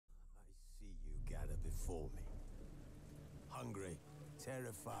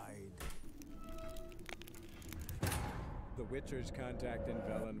terrified. The Witcher's contact in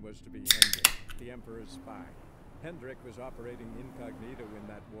Velen was to be Hendrik, the Emperor's spy. Hendrik was operating incognito in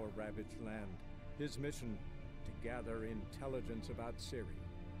that war-ravaged land. His mission, to gather intelligence about Ciri.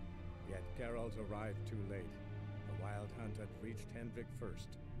 Yet Geralt arrived too late. The Wild Hunt had reached Hendrik first.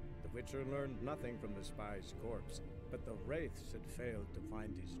 The Witcher learned nothing from the spy's corpse, but the Wraiths had failed to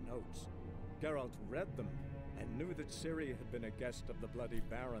find his notes. Geralt read them and knew that Ciri had been a guest of the Bloody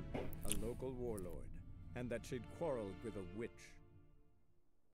Baron, a local warlord, and that she'd quarreled with a witch.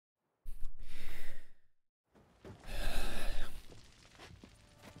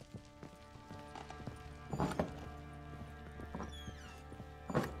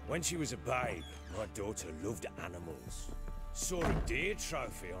 When she was a babe, my daughter loved animals. Saw a deer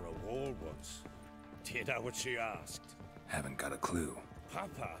trophy on a wall once. Do you know what she asked? Haven't got a clue.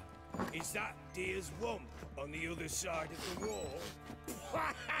 Papa, is that deer's wump on the other side of the wall?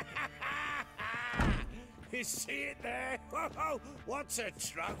 You see it there? What's a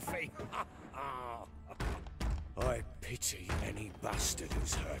trophy? I pity any bastard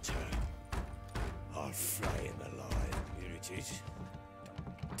who's hurt her. I'll flay him alive. Here it is.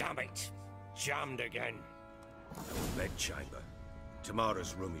 Damn it! Jammed again. Bedchamber.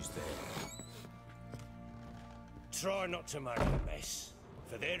 Tamara's room is there. Try not to make a mess.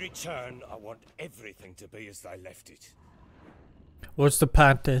 For their return, I want everything to be as they left it. What's the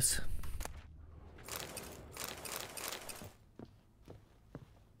practice?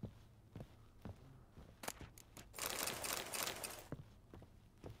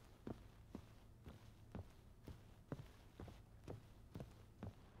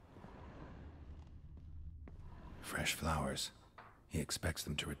 Fresh flowers. He expects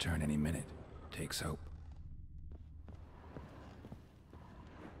them to return any minute. Takes hope.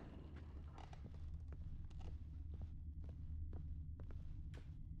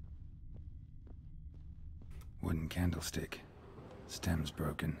 Wooden candlestick. Stem's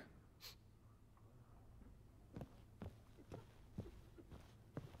broken.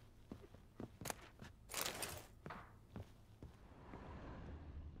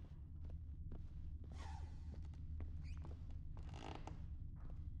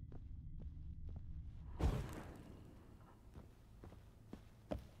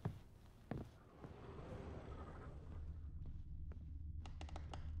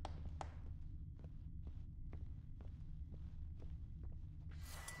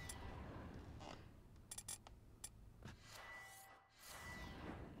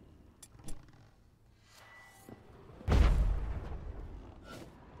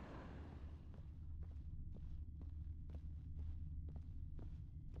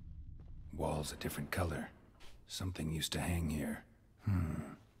 Wall's a different color. Something used to hang here.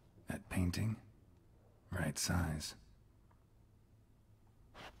 That painting? Right size.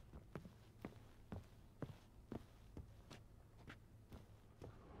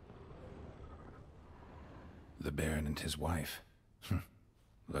 The Baron and his wife.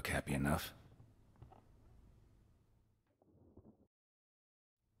 Look happy enough.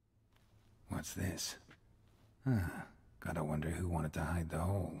 What's this? Gotta wonder who wanted to hide the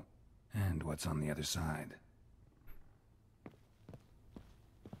hole. And what's on the other side?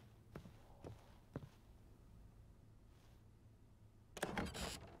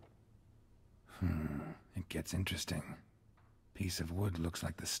 It gets interesting. Piece of wood looks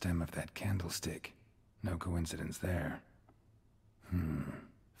like the stem of that candlestick. No coincidence there.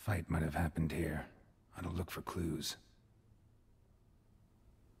 Fight might have happened here. Ought to look for clues.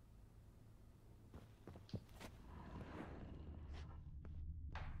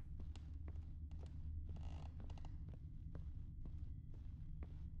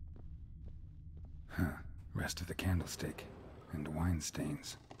 Rest of the candlestick. And wine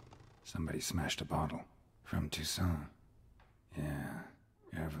stains. Somebody smashed a bottle. From Toussaint. Yeah,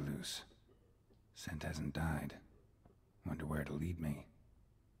 Herveloos. Scent hasn't died. Wonder where it'll lead me.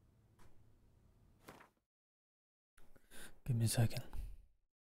 Give me a second.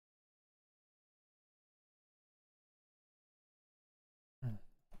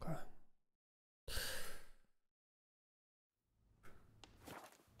 Okay.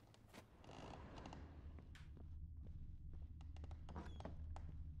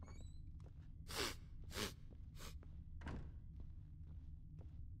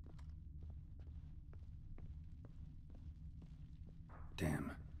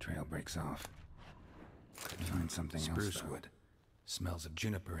 Damn, trail breaks off. Could find something else, Spruce though. wood. Smells of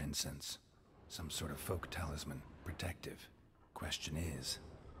juniper incense. Some sort of folk talisman. Protective. Question is,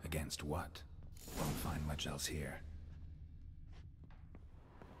 against what? Won't find much else here.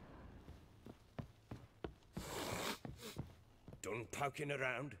 Done poking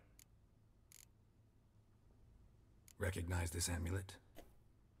around? Recognize this amulet?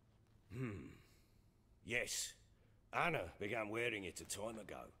 Yes. Anna began wearing it a time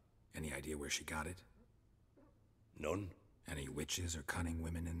ago. Any idea where she got it? None. Any witches or cunning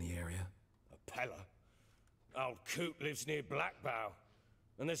women in the area? A Pella? Old Coot lives near Blackbow.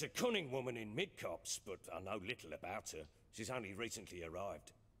 And there's a cunning woman in Midcopse, but I know little about her. She's only recently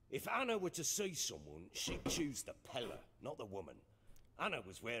arrived. If Anna were to see someone, she'd choose the Pella, not the woman. Anna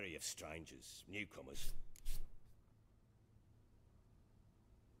was wary of strangers, newcomers.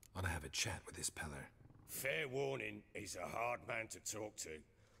 Ought to have a chat with this Peller. Fair warning, he's a hard man to talk to.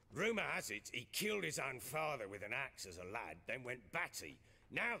 Rumour has it he killed his own father with an axe as a lad, then went batty.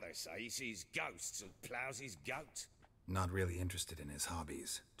 Now they say he sees ghosts and ploughs his goat. Not really interested in his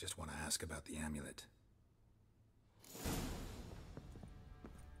hobbies. Just want to ask about the amulet.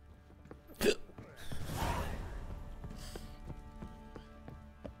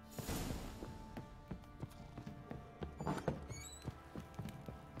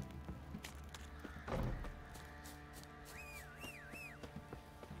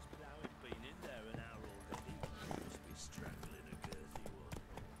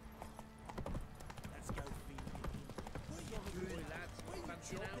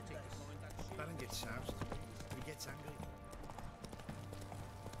 Baron gets soused. He gets angry.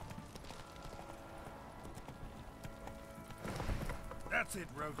 That's it,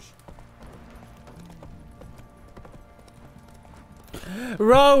 Roach.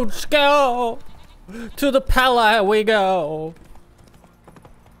 Roach, go! To the Pella we go!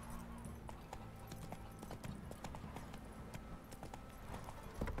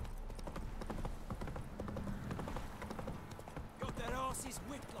 Got their asses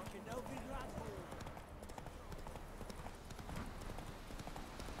whipped like a no-good rat.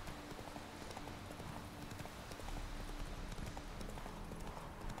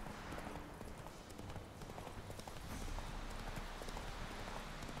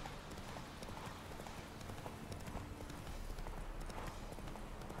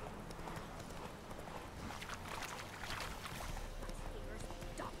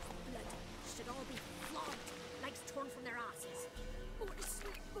 Dogs blood should all be flogged, legs torn from their asses. Oh,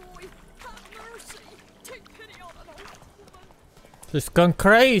 sweet boy, have mercy. Take pity on an old woman. She's gone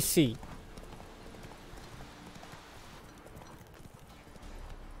crazy.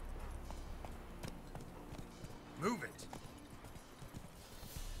 Move it.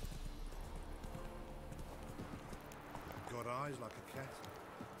 Got eyes like a cat.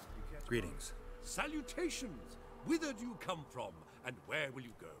 You catch Greetings. Salutations! Whither do you come from, and where will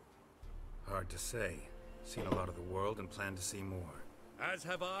you go? Hard to say. Seen a lot of the world and plan to see more. As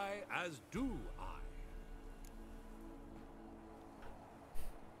have I, as do I.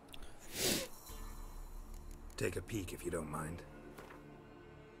 Take a peek if you don't mind.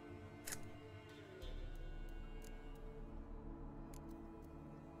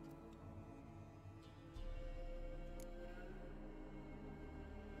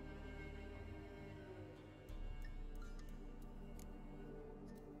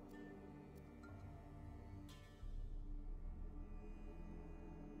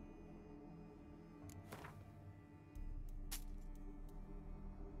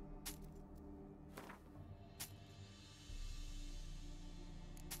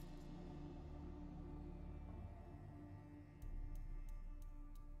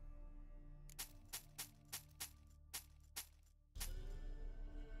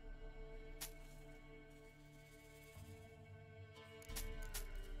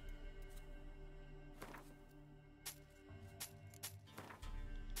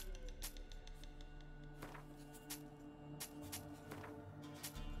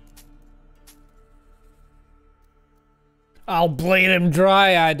 I'll bleed him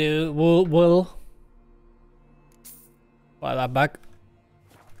dry, I do. Will. While I'm back.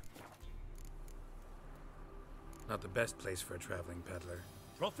 Not the best place for a traveling peddler.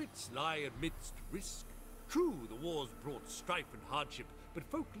 Profits lie amidst risk. True, the wars brought strife and hardship, but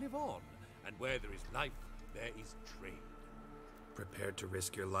folk live on, and where there is life, there is trade. Prepared to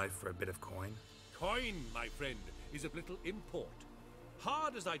risk your life for a bit of coin? Coin, my friend, is of little import.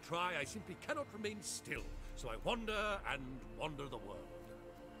 Hard as I try, I simply cannot remain still, so I wander and wander the world.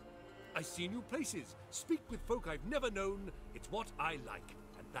 I see new places, speak with folk I've never known. It's what I like,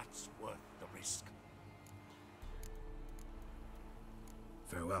 and that's worth the risk.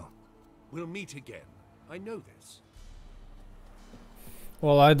 Farewell. We'll meet again. I know this.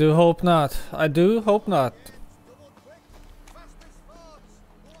 Well, I do hope not. I do hope not.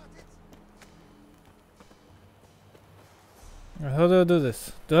 How do I do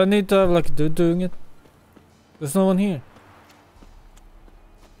this? Do I need to have like a dude doing it? There's no one here.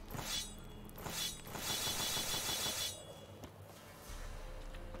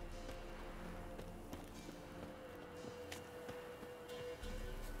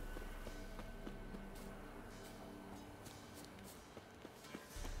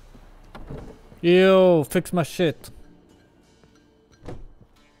 Yo, fix my shit.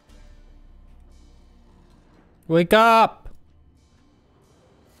 Wake up!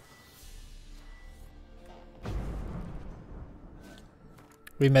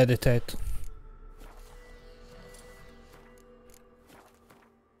 We meditate.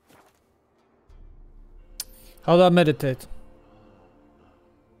 How do I meditate?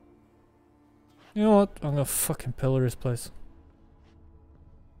 You know what? I'm gonna fucking pillar this place.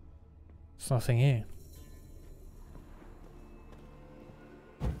 There's nothing here.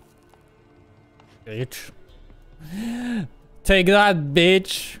 Bitch. Take that,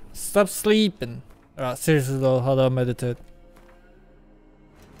 bitch! Stop sleeping. Seriously though, how do I meditate?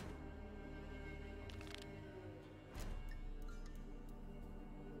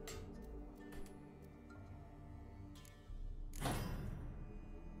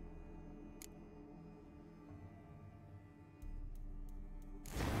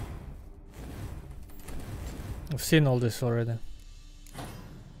 I've seen all this already.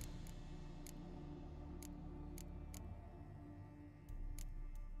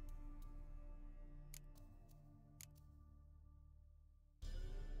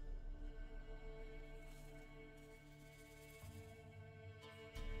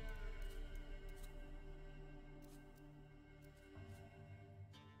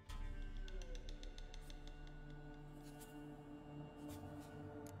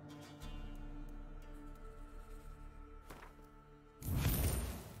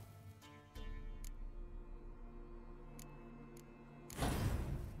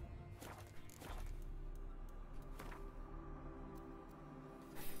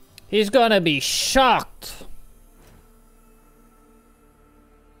 He's gonna be shocked.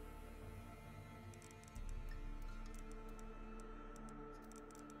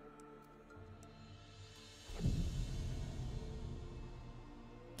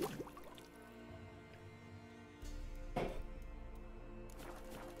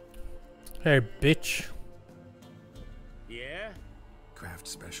 Hey, bitch. Yeah? Craft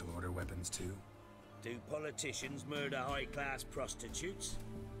special order weapons too? Do politicians murder high-class prostitutes?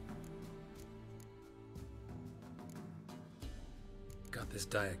 Got this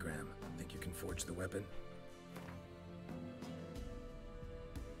diagram. Think you can forge the weapon?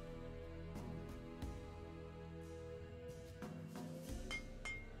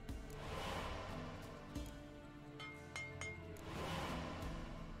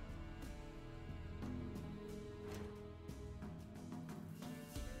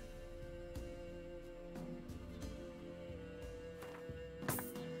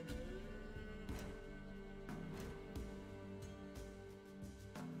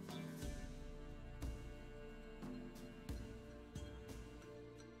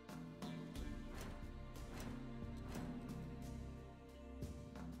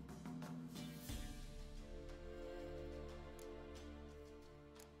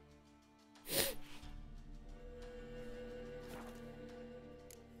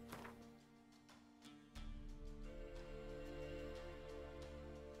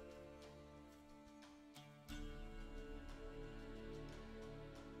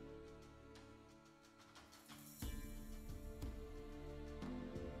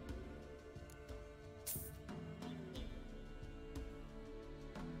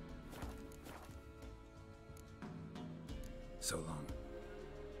 So long.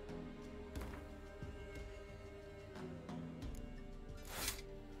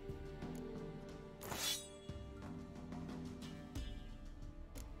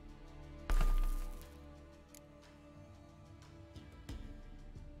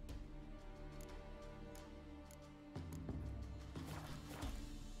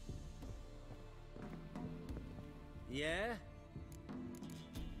 Yeah?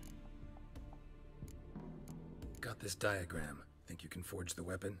 Got this diagram. Think you can forge the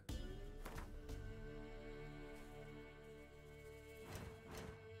weapon?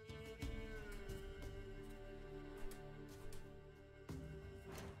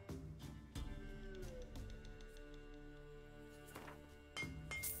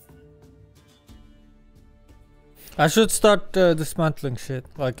 I should start dismantling shit,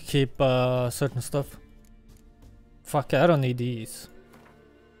 like keep certain stuff. Fuck, I don't need these.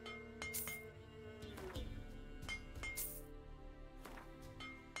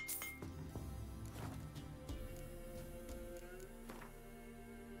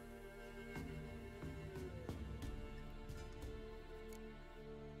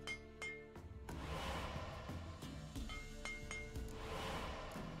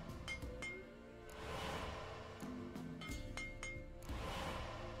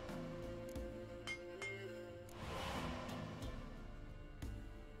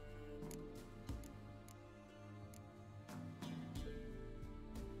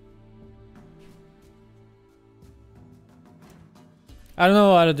 I don't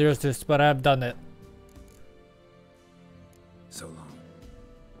know how to do this, but I've done it. So long.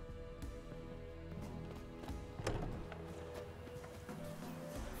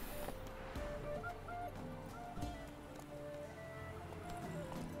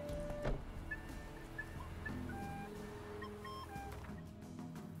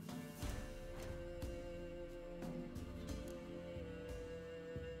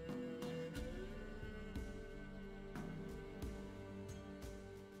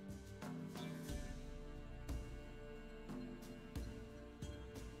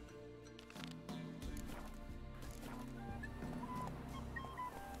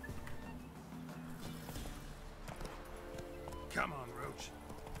 Come on, Roach.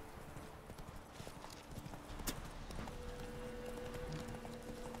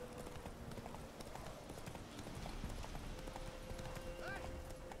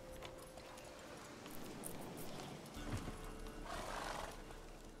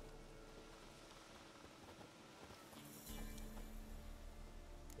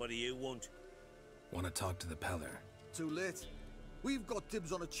 What do you want? Want to talk to the Peller? Too late. We've got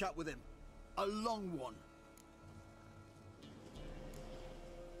dibs on a chat with him. A long one.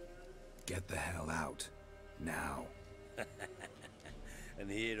 Get the hell out. Now.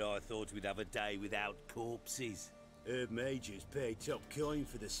 And here I thought we'd have a day without corpses. Herb Majors pay top coin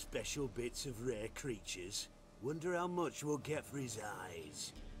for the special bits of rare creatures. Wonder how much we'll get for his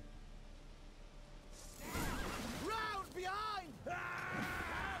eyes. Round behind!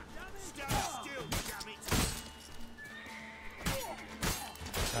 Stand still, damn it!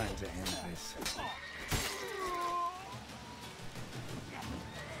 Time to end this.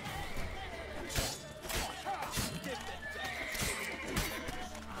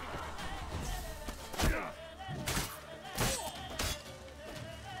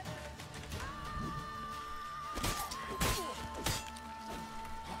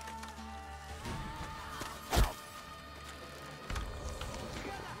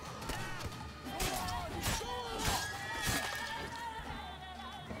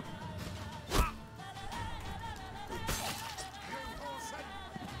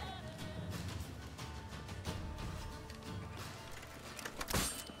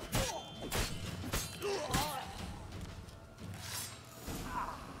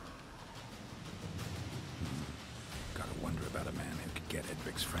 Get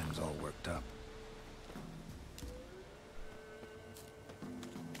Edric's friends all worked up.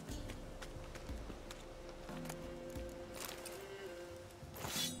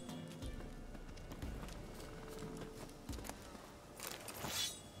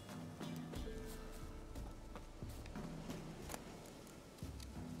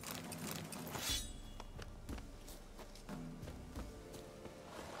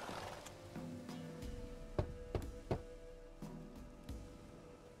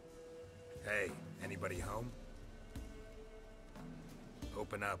 Hey, anybody home?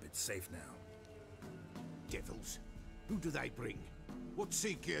 Open up, it's safe now. Devils. Who do they bring? What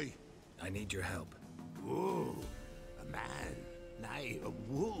seek ye? I need your help. Oh, a man. Nay, a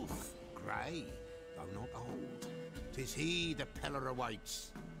wolf. Grey, though not old. 'Tis he the Peller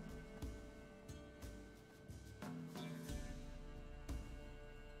awaits.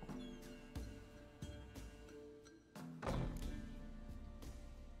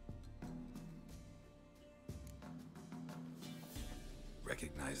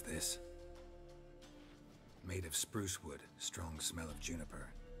 Recognize this? Made of spruce wood, strong smell of juniper,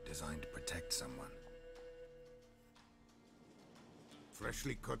 designed to protect someone.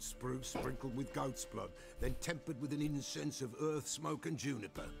 Freshly cut spruce sprinkled with goat's blood, then tempered with an incense of earth, smoke and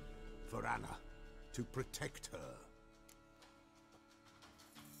juniper. For Anna, to protect her.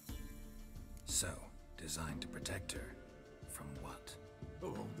 So, designed to protect her. From what?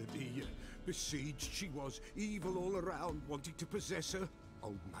 Oh, the besieged she was, evil all around, wanting to possess her.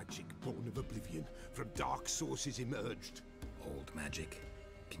 Old magic, born of oblivion, from dark sources emerged. Old magic?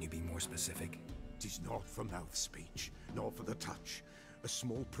 Can you be more specific? 'Tis not for mouth speech, nor for the touch. A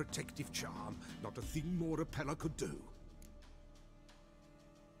small protective charm, not a thing more a Peller could do.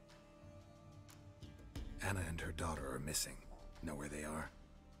 Anna and her daughter are missing. Know where they are?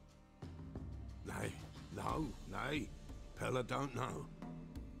 Nay, no, nay. Peller don't know.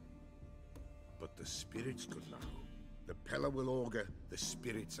 But the spirits could know. The Peller will augur, the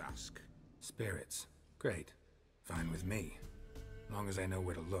spirits ask. Spirits. Great. Fine with me. Long as I know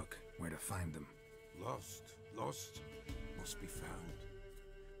where to look, where to find them. Lost, must be found.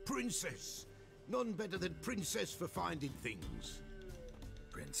 Princess! None better than Princess for finding things.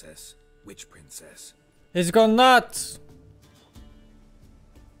 Princess? Which princess? He's gone nuts!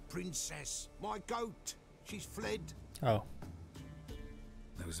 Princess, my goat. She's fled. Oh.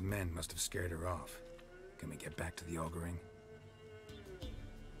 Those men must have scared her off. Can we get back to the auguring?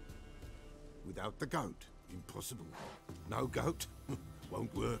 Without the goat, impossible. No goat,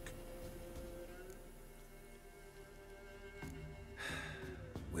 won't work.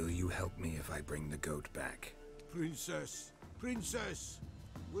 Will you help me if I bring the goat back? Princess, princess,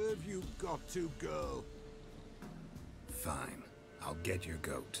 where have you got to, girl? Fine, I'll get your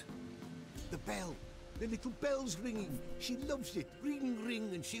goat. The bell, the little bell's ringing. She loves it. Ring, ring,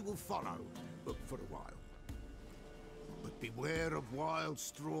 and she will follow. But for a while. But beware of wild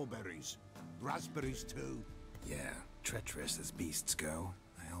strawberries. Raspberries, too. Yeah, treacherous as beasts go.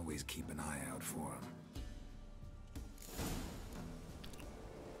 I always keep an eye out for them.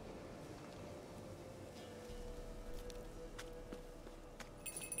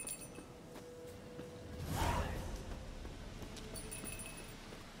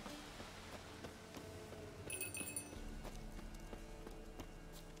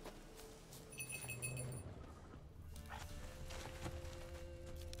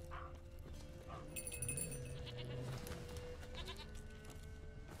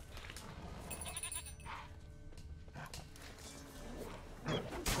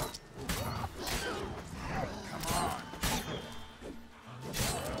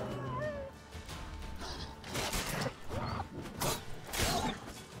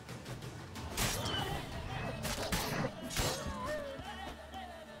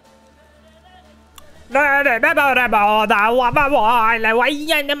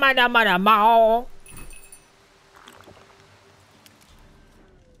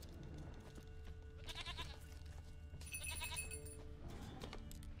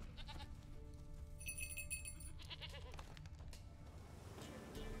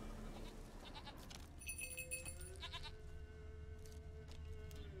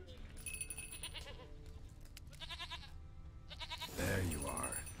 There you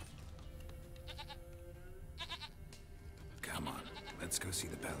are. Come on, let's go see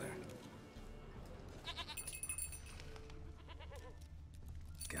the Peller.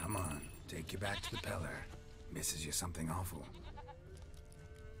 Come on, take you back to the Peller. Misses you something awful.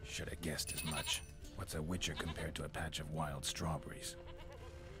 Should have guessed as much. What's a witcher compared to a patch of wild strawberries?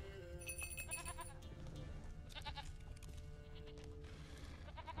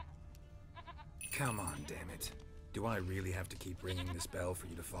 Come on, damn it. Do I really have to keep ringing this bell for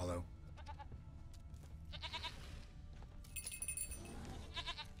you to follow?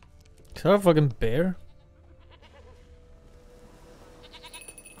 Is that a fucking bear?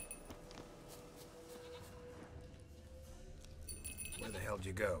 Where the hell did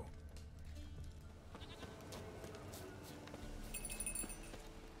you go?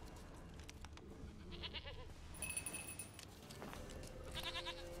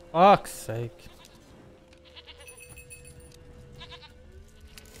 Fuck's sake.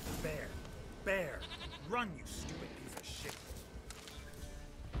 Bear! Bear! Run, you stupid piece of shit!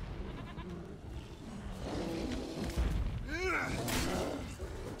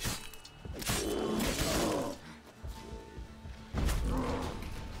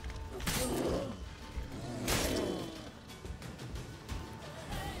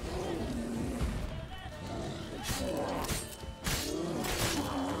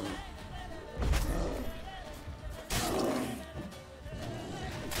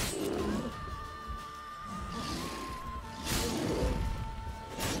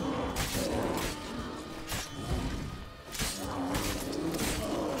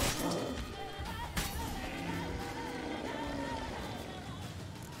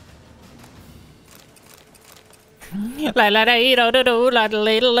 La la da do do do la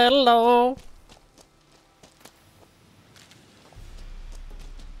la la.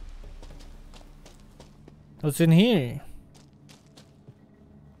 What's in here?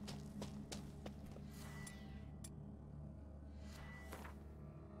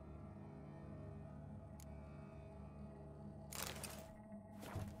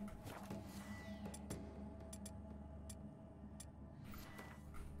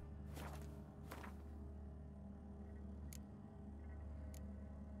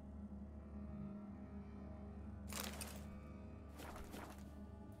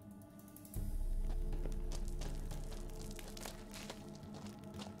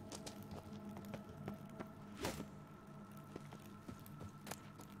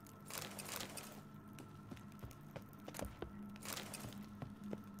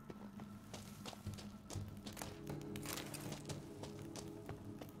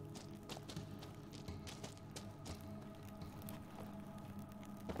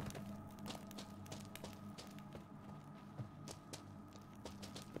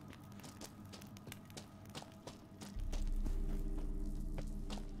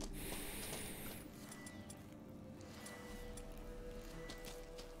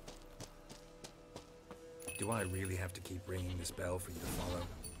 Do I really have to keep ringing this bell for you to follow?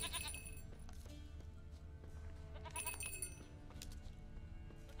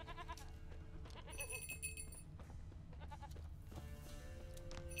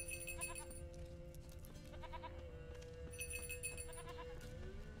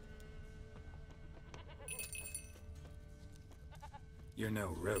 You're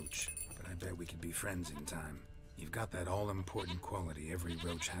no roach, but I bet we could be friends in time. You've got that all-important quality every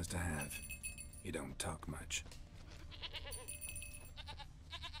roach has to have. You don't talk much.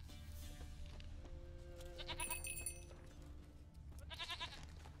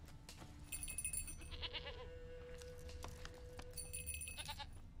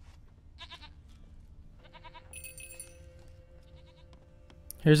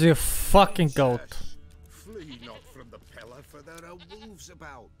 Here's your fucking goat. Princess, flee not from the Pella, for there are wolves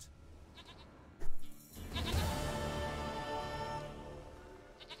about.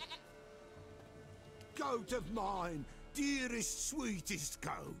 Goat of mine, dearest, sweetest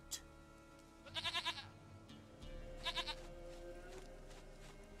goat.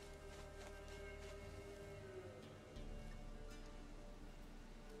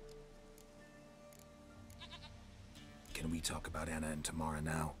 Can we talk about Anna and Tamara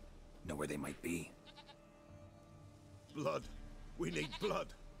now? Know where they might be? Blood. We need blood.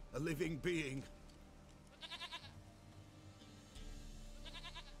 A living being.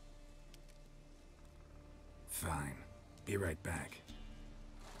 Fine. Be right back.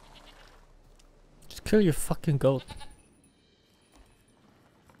 Just kill your fucking goat.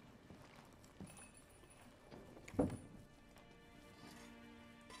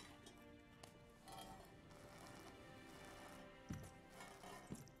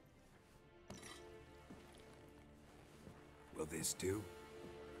 Will this do?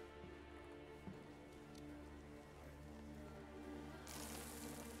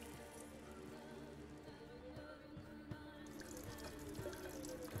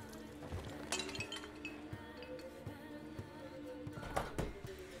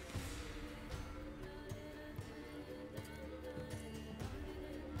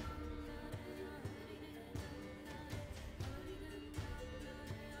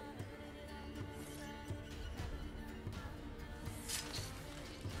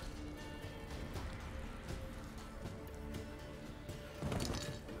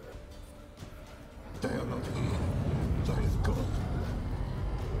 They are not here. They have gone.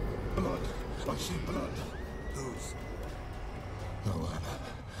 Blood. I see blood. Whose? No Anna.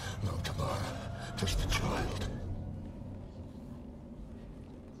 No Tamara. Just the child.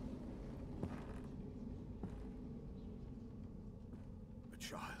 A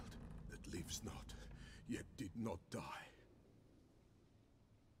child that lives not, yet did not die.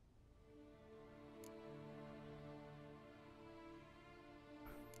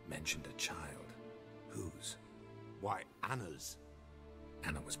 Mentioned a child. Whose? Why, Anna's.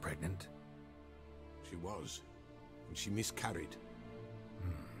 Anna was pregnant? She was. And she miscarried.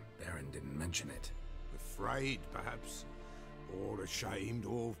 Baron didn't mention it. Afraid, perhaps. Or ashamed,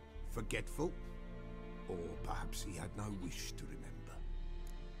 or forgetful. Or perhaps he had no wish to remember.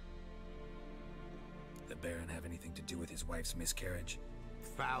 The Baron have anything to do with his wife's miscarriage?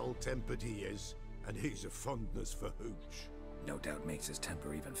 Foul-tempered he is, and he's a fondness for hooch. No doubt makes his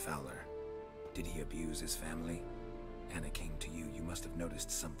temper even fouler. Did he abuse his family? Anna came to you. You must have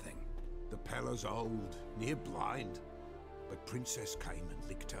noticed something. The Pella's old, near blind. But Princess came and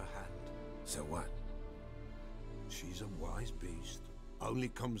licked her hand. So what? She's a wise beast. Only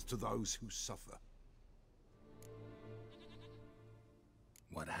comes to those who suffer.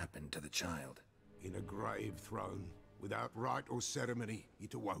 What happened to the child? In a grave thrown, without rite or ceremony,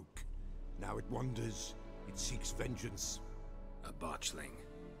 it awoke. Now it wanders. It seeks vengeance. A botchling.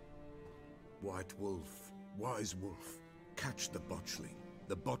 White Wolf, Wise Wolf, catch the botchling.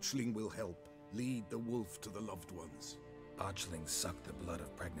 The botchling will help. Lead the wolf to the loved ones. Botchlings suck the blood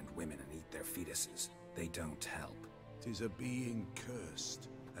of pregnant women and eat their fetuses. They don't help. 'Tis a being cursed,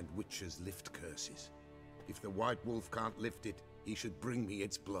 and witches lift curses. If the White Wolf can't lift it, he should bring me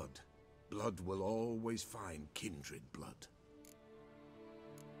its blood. Blood will always find kindred blood.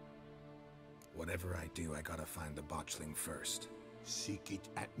 Whatever I do, I gotta find the botchling first. Seek it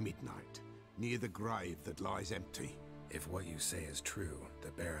at midnight, near the grave that lies empty. If what you say is true,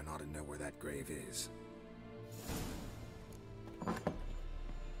 the Baron ought to know where that grave is.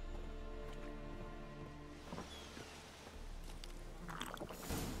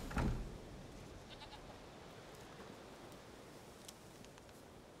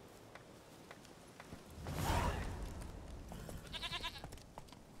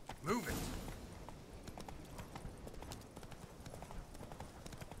 Move it!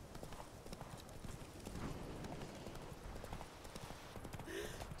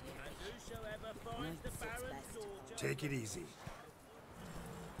 Take it easy.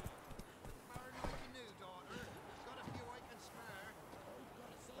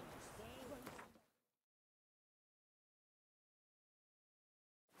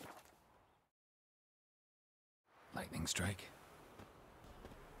 Lightning strike.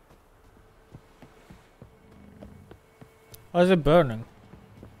 Why is it burning?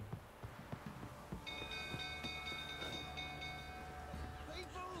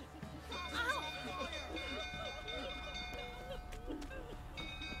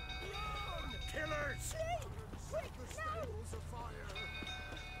 Killers!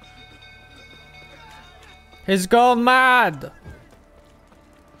 He's gone mad!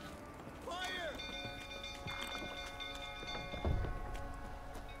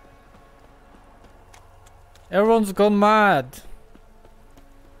 Everyone's gone mad.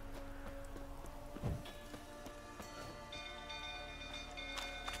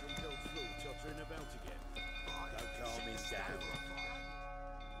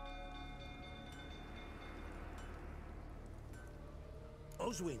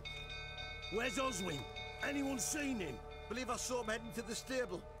 Oswin? Where's Oswin? Anyone seen him? Believe I saw him heading to the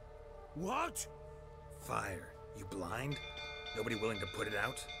stable. What? Fire. You blind? Nobody willing to put it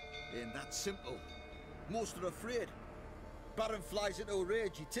out? Ain't that simple. Most are afraid. Baron flies into a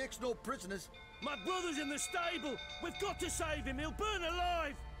rage. He takes no prisoners. My brother's in the stable. We've got to save him. He'll burn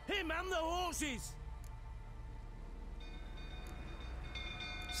alive. Him and the horses.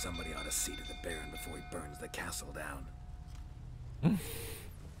 Somebody ought to see to the Baron before he burns the castle down.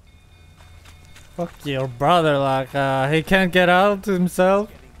 Fuck your brother, like, he can't get out himself.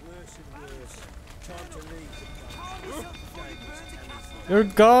 You're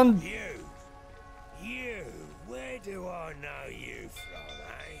gone. You, where do I know you from,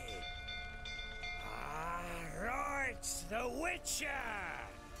 eh? Ah, right, the Witcher!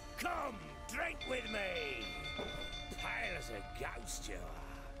 Come, drink with me! Pale as a ghost you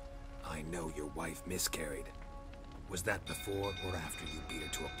are. I know your wife miscarried. Was that before or after you beat her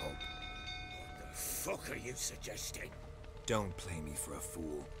to a pulp? What the fuck are you suggesting? Don't play me for a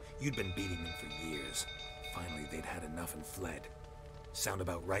fool. You'd been beating them for years. Finally, they'd had enough and fled. Sound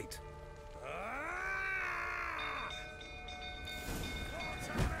about right?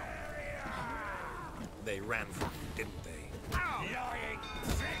 They ran from you, didn't they? Lying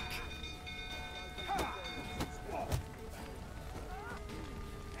prick!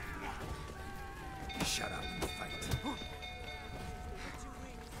 Shut up and fight.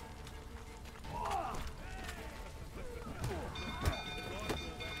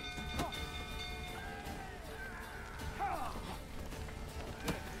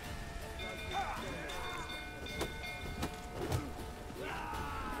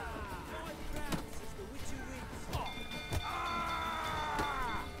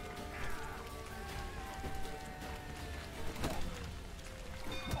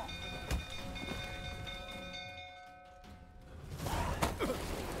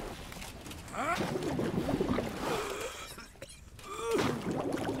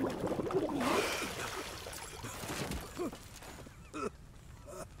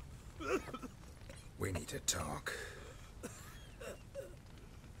 We need to talk.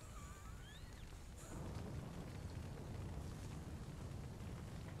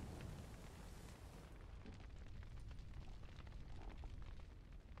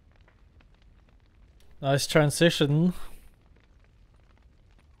 Nice transition.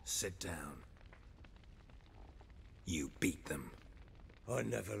 Sit down. You beat them. I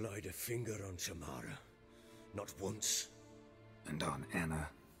never laid a finger on Tamara. Not once. And on Anna.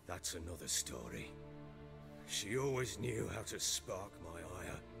 That's another story. She always knew how to spark my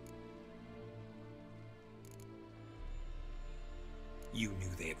ire. You knew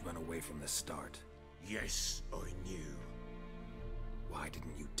they had run away from the start. Yes, I knew. Why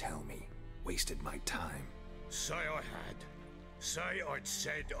didn't you tell me? Wasted my time. Say I had. Say I'd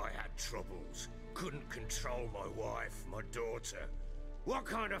said I had troubles. Couldn't control my wife, my daughter. What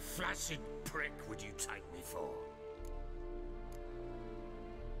kind of flaccid prick would you take me for?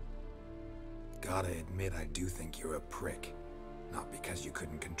 Gotta admit, I do think you're a prick. Not because you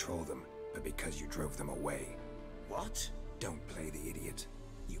couldn't control them, but because you drove them away. What? Don't play the idiot.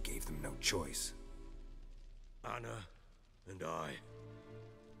 You gave them no choice. Anna and I.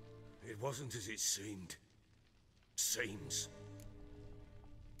 It wasn't as it seemed. Seems.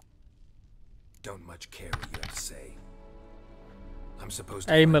 Don't much care what you have to say. I'm supposed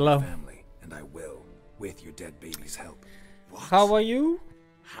to Hey, find Milo. your family, and I will, with your dead baby's help. What? How are you?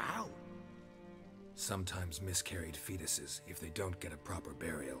 How? Sometimes miscarried fetuses, if they don't get a proper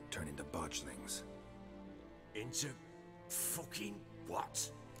burial, turn into botchlings. Into fucking what?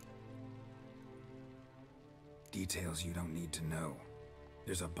 Details you don't need to know.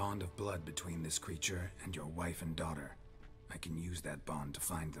 There's a bond of blood between this creature and your wife and daughter. I can use that bond to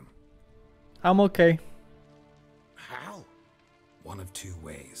find them. I'm okay. How? One of two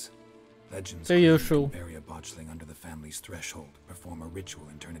ways. Legends The claim you usual. can bury a botchling under the family's threshold, perform a ritual,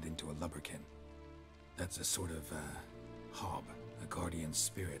 and turn it into a lubberkin. That's a sort of, hob, a guardian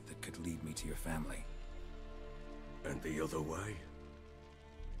spirit that could lead me to your family. And the other way?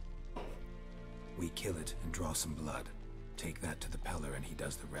 We kill it and draw some blood. Take that to the Peller and he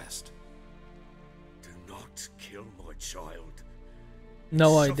does the rest. Do not kill my child.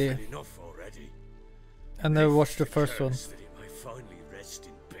 No It's idea. suffered enough already. I never Lift watched the the first one. curse that it may finally rest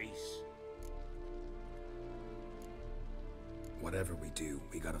in peace. Whatever we do,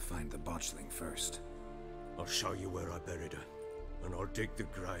 we gotta find the botchling first. I'll show you where I buried her, and I'll dig the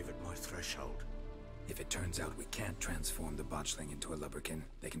grave at my threshold. If it turns out we can't transform the botchling into a lubberkin,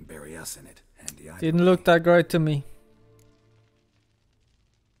 they can bury us in it. Handy either Didn't way. look that great to me.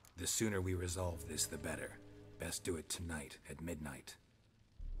 The sooner we resolve this, the better. Best do it tonight at midnight.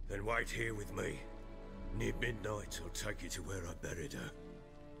 Then wait here with me. Near midnight, I'll take you to where I buried her.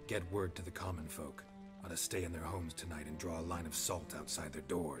 Get word to the common folk. Ought to stay in their homes tonight and draw a line of salt outside their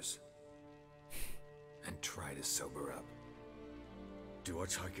doors. And try to sober up. Do I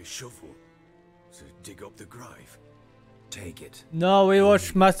take a shovel to dig up the grave? Take it. No, we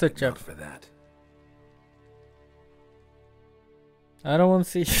watched Not MasterChef. for that. I don't want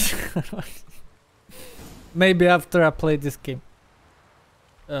to see. Maybe after I play this game,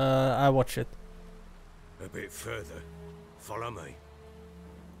 I watch it. A bit further. Follow me.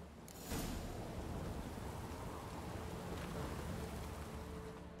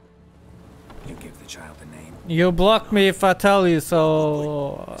 You give the child a name. You block me if I tell you,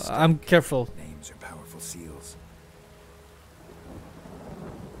 so I'm careful. Names are powerful seals.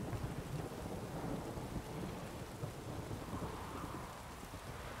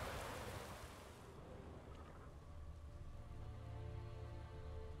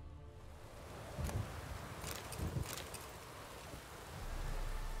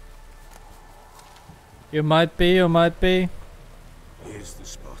 You might be, you might be. Here's the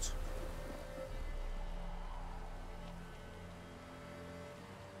spot.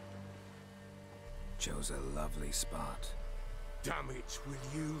 Chose a lovely spot. Damn it, will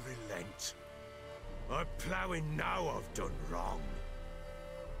you relent? I'm ploughing now I've done wrong.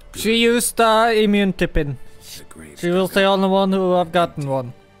 She used immunity pin. The grave's She was the only one who have gotten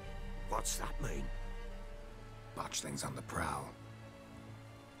one. What's that mean? botchlings on the prowl.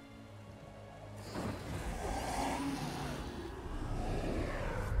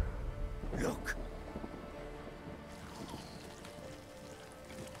 Look!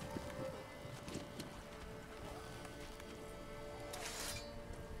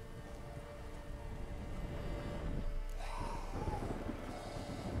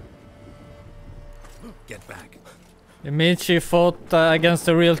 Get back. It means she fought against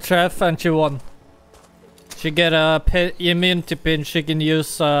the real Treff and she won. She get a immunity pin she can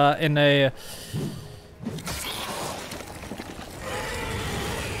use in a...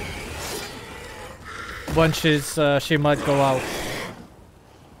 when she might go out.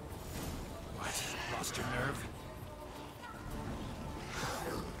 What? Lost your nerve?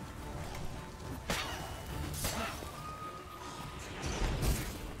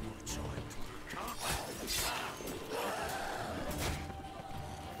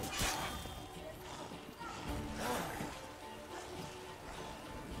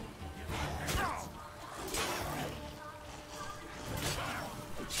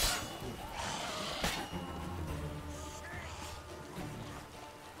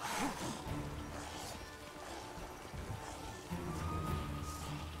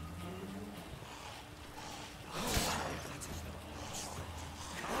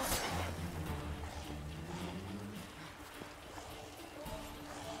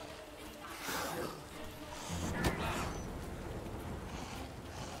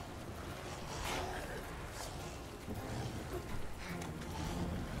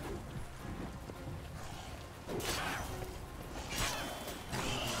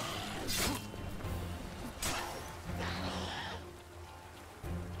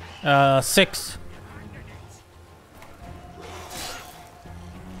 Six.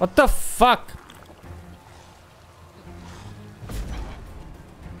 What the fuck?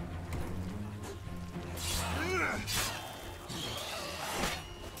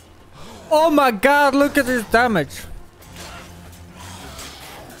 Oh my god, look at this damage.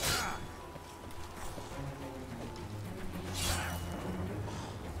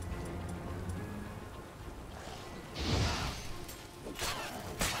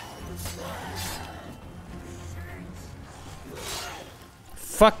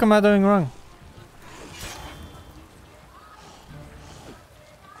 fuck am I doing wrong?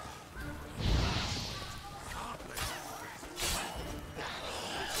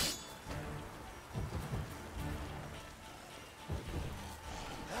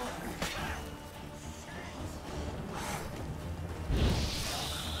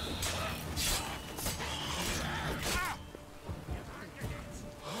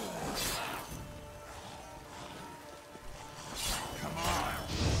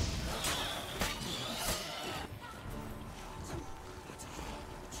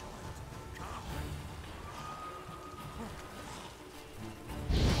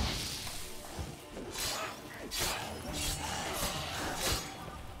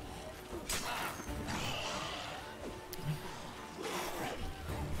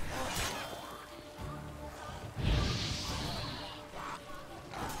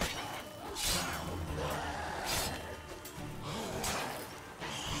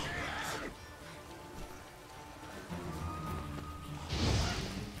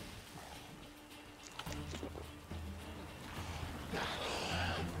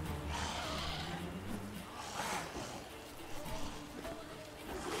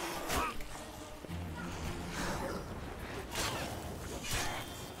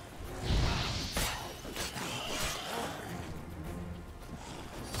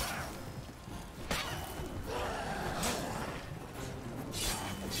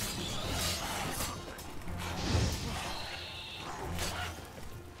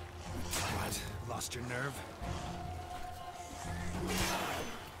 Lost your nerve?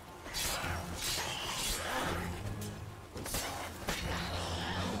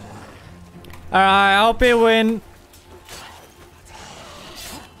 Alright, I hope you win.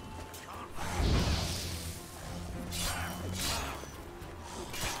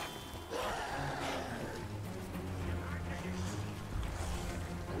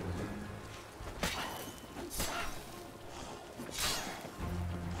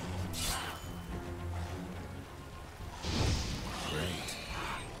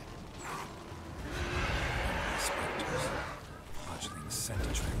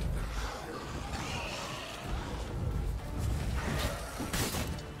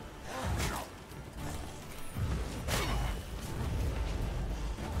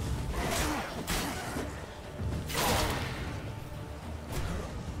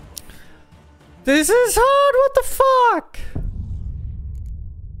 This is hard, what the fuck?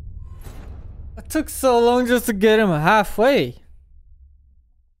 It took so long just to get him halfway.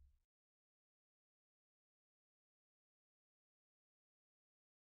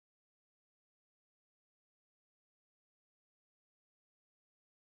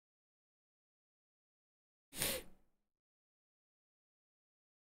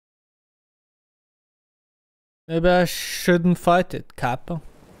 Maybe I shouldn't fight it, Capo.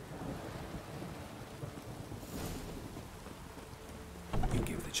 You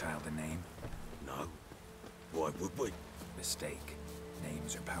give the child a name? No. Why would we? Mistake.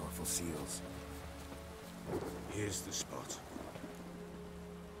 Names are powerful seals. Here's the spot.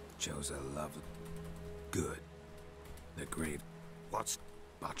 Chose a love. Good. The grave. What's...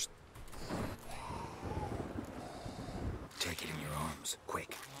 Botched. Take it in your arms,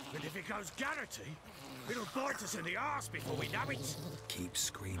 quick. And if it goes Garrity, it'll bite us in the arse before we know it. Keep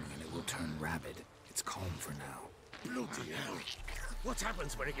screaming and it will turn rabid. It's calm for now. Bloody hell. What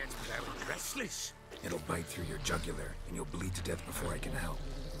happens when it gets very restless? It'll bite through your jugular and you'll bleed to death before I can help.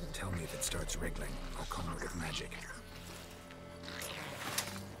 Tell me if it starts wriggling. I'll calm it with magic.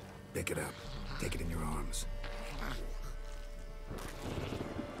 Pick it up. Take it in your arms.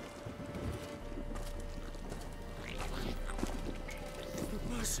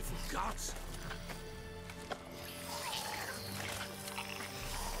 Merciful gods!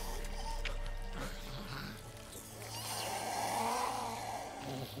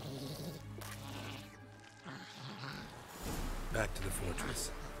 Back to the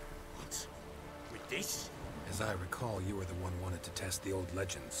fortress. What? With this? As I recall, you were the one wanted to test the old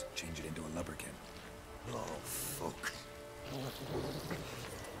legends, change it into a lubberkin. Oh, fuck.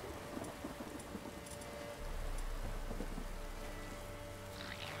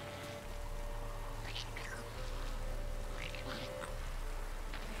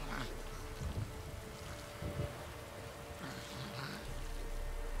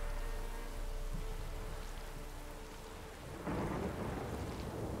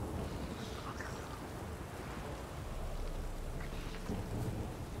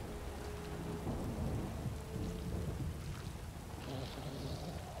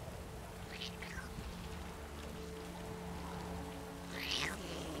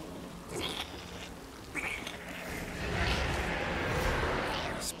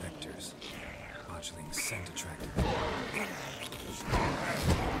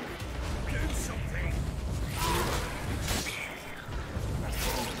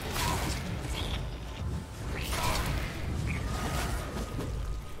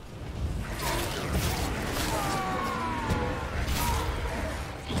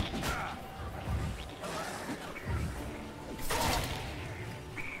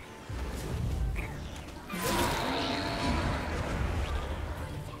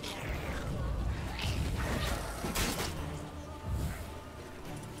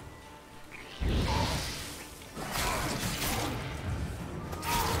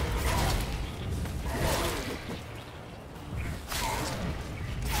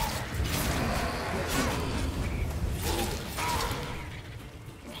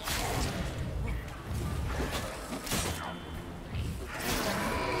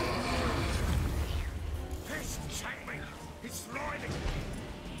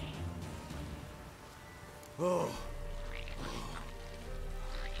 Oh.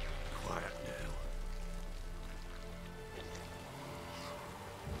 Quiet now.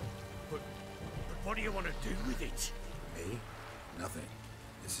 But what do you want to do with it? Me? Nothing.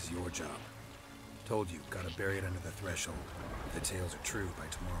 This is your job. Told you, gotta bury it under the threshold. If the tales are true, by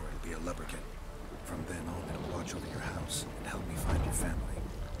tomorrow it'll be a leprechaun. From then on, it'll watch over your house and help me find your family.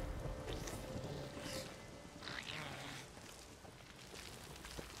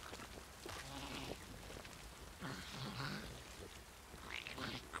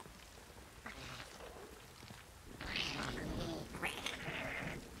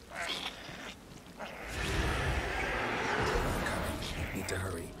 Need to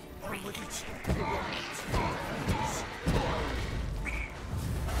hurry.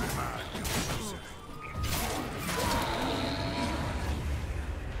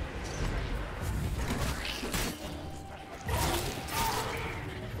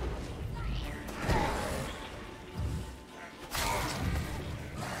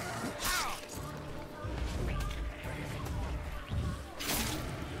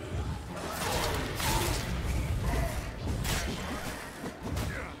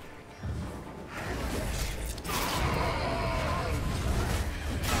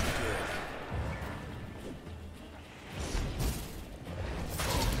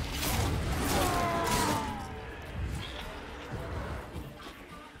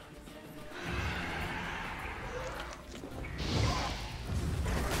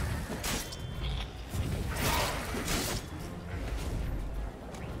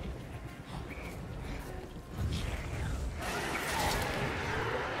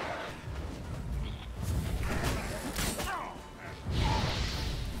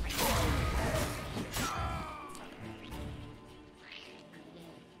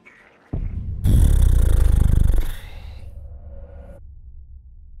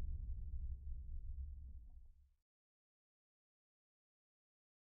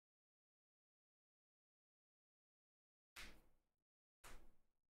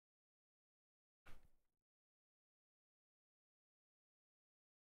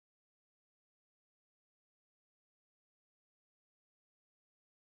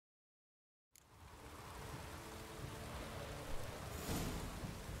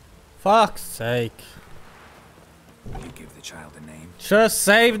 Fuck's sake. You give the child a name. Just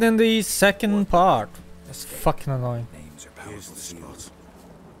saved in the second part. That's Escape. fucking annoying. Names are Here's powerful the seals. spot.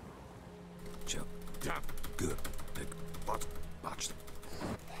 Chill. Damn. Good. Botch them.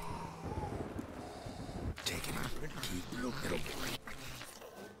 Take it in. Keep it'll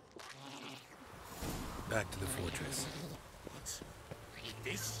back to the fortress.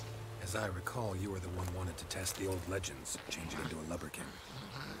 This? As I recall, you were the one wanted to test the old legends, change it into a leprechaun.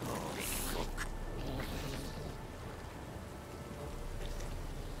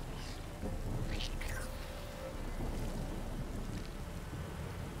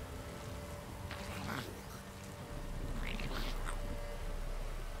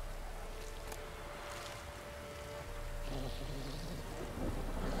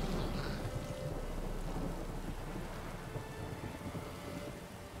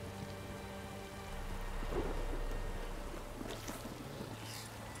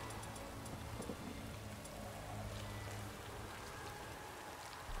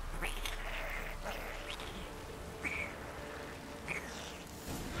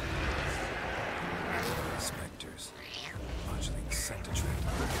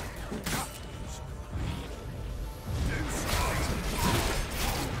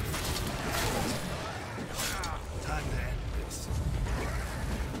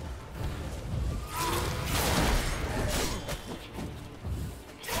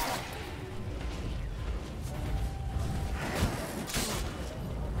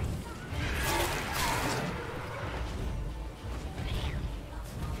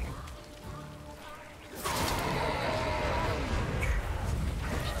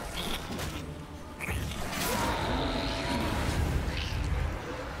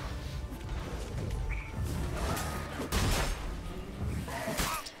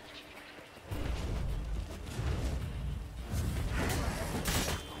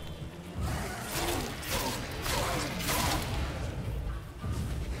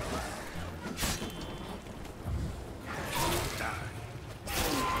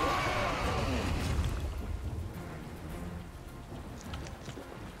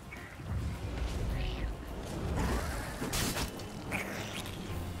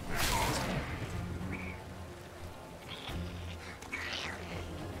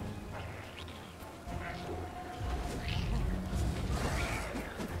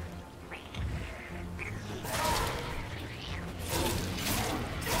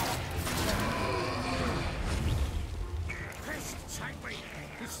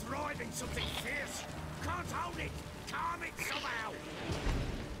 something fierce. Can't hold it. Calm it somehow.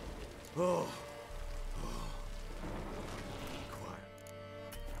 Oh. Quiet.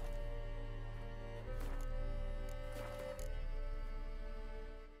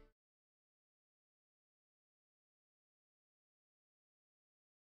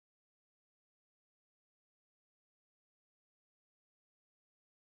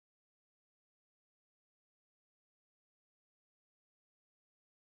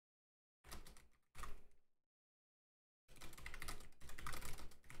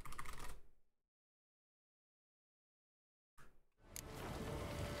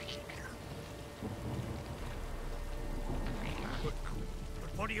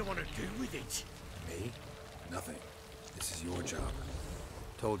 What do you want to do with it? Me? Nothing. This is your job.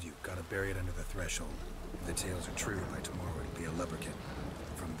 Told you, gotta bury it under the threshold. If the tales are true, by tomorrow it'll be a lubberkin.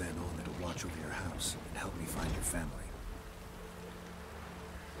 From then on, it'll watch over your house and help me find your family.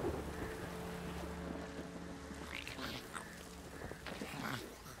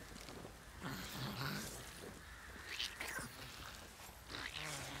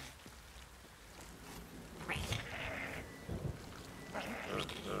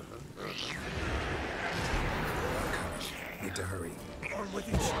 Need to hurry. On with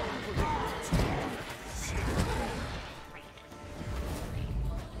it.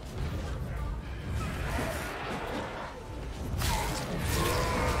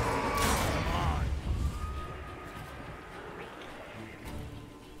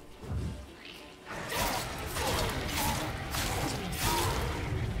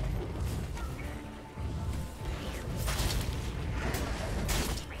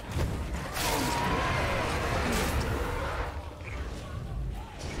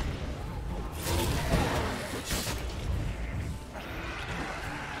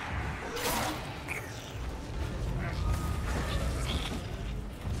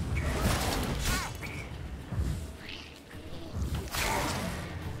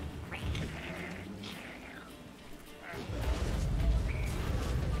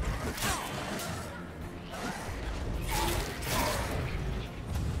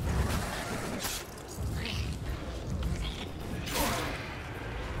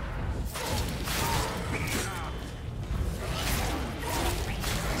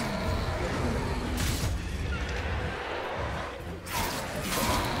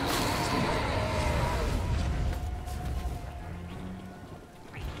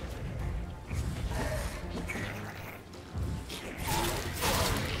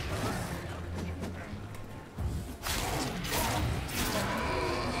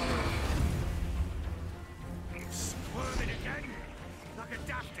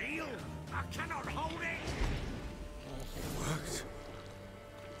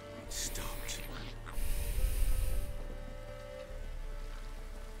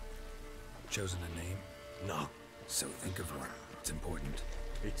 Chosen a name? No, So think of one. It's important.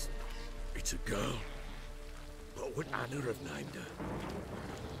 it's a girl. What would Anna have named her?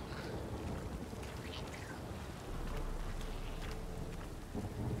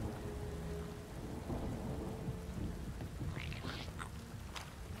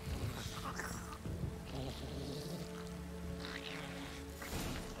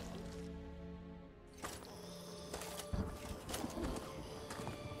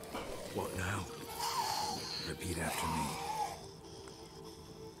 What now? Repeat after me.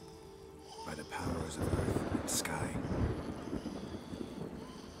 By the powers of earth and sky.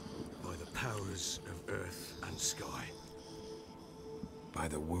 By the powers of earth and sky. By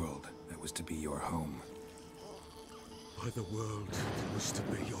the world that was to be your home. By the world that was to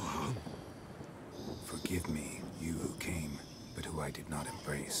be your home. Forgive me, you who came, but who I did not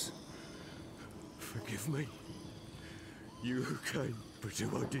embrace. Forgive me. You who came, but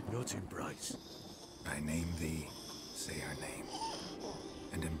who I did not embrace. I name thee, say her name,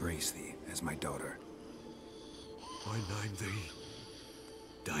 and embrace thee as my daughter. I name thee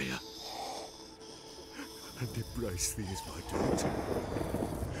Daya, and embrace thee as my daughter.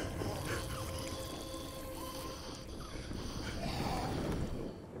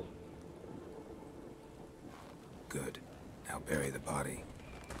 Good. Now bury the body.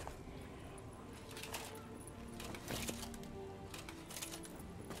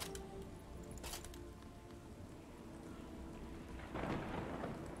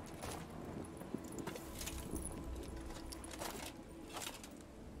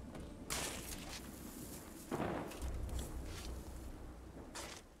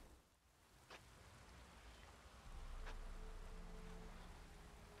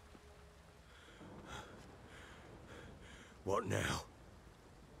 What now?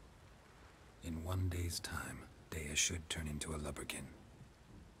 In 1 day's time, Daya should turn into a lubberkin.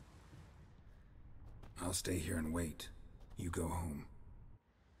 I'll stay here and wait. You go home.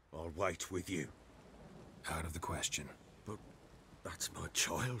 I'll wait with you. Out of the question. But that's my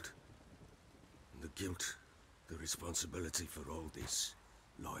child. And the guilt, the responsibility for all this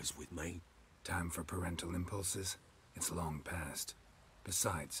lies with me. Time for parental impulses? It's long past.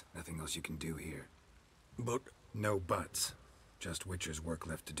 Besides, nothing else you can do here. But... No buts. Just Witcher's work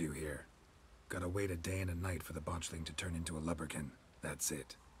left to do here. Gotta wait a day and a night for the botchling to turn into a lubberkin. That's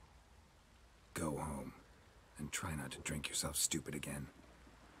it. Go home. And try not to drink yourself stupid again.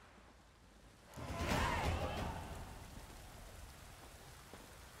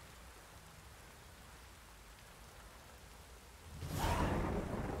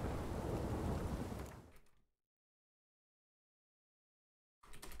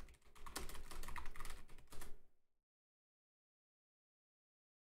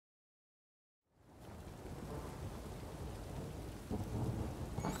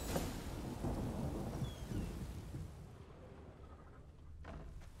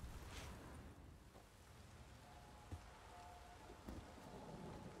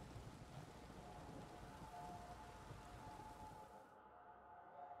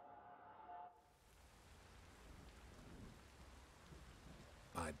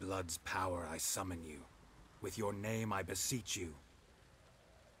 By blood's power I summon you. With your name I beseech you.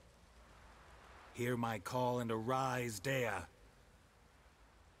 Hear my call and arise, Dea.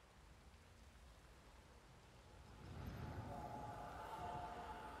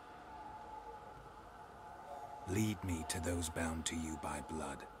 Lead me to those bound to you by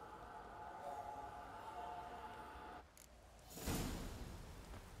blood.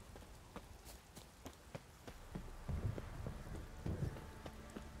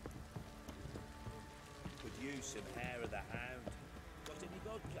 Some hair of the hound. Got any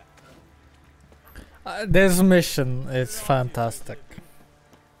vodka? This mission is fantastic.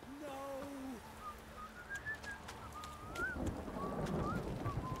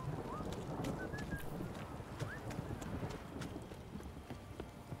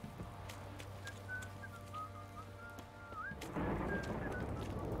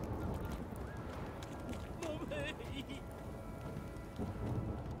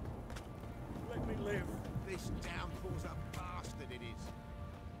 Let me live. This downpour's a bastard, it is.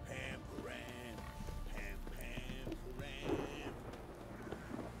 Pam, Pam, Pam, Pam, Pam.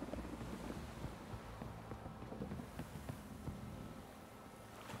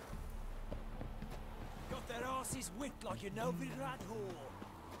 Got their asses whipped like a Novigrad whore.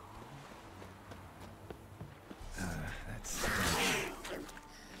 That's...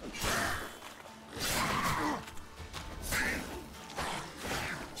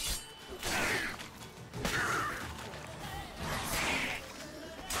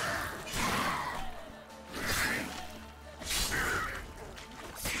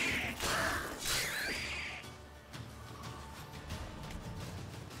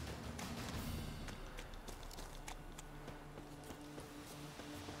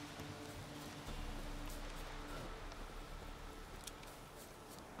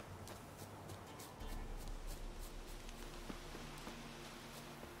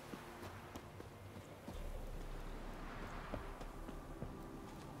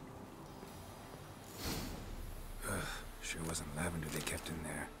 Sure wasn't lavender they kept in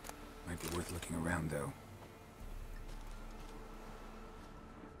there. Might be worth looking around, though.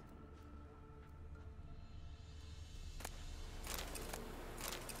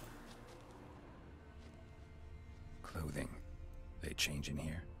 Clothing. They change in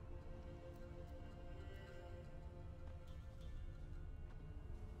here?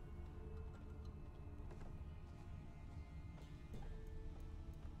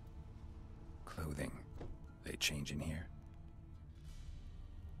 Clothing. They change in here?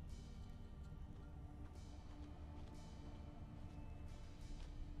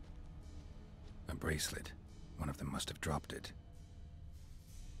 A bracelet. One of them must have dropped it.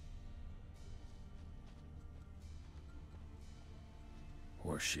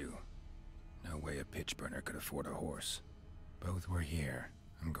 Horseshoe. No way a pitch burner could afford a horse. Both were here.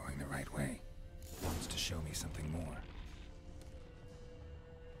 I'm going the right way. Wants to show me something more.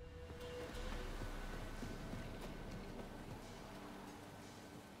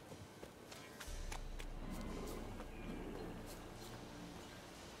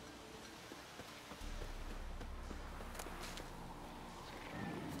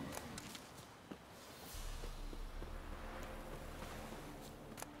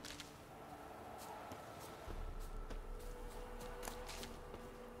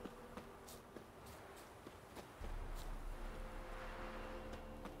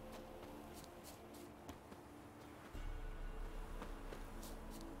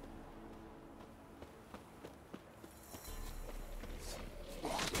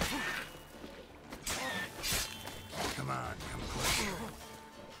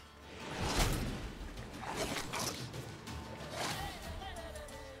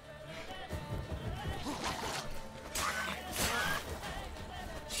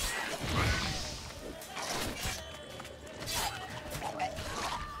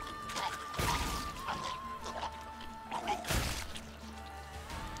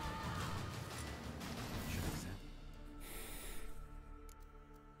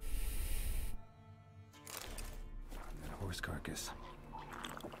 focus.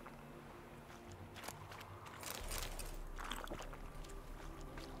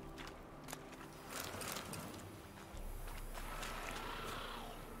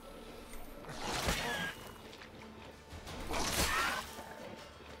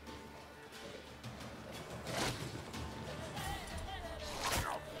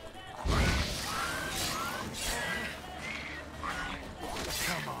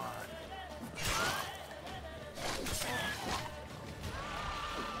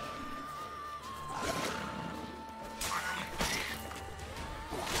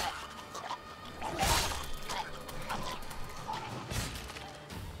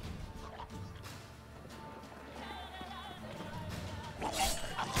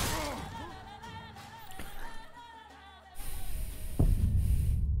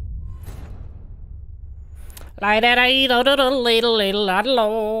 Lại đây đây đó đó là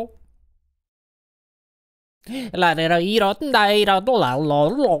lô. Lại đây đây đó đây đó là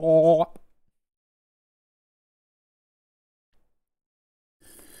lô.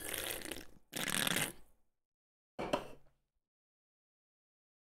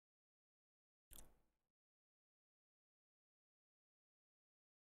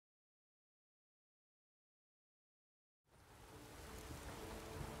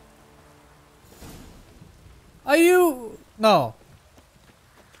 Are you? No.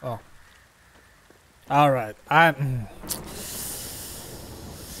 Oh. All right. I'm.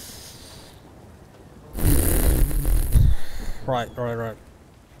 Right.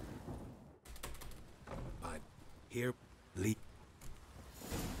 But here, Lee.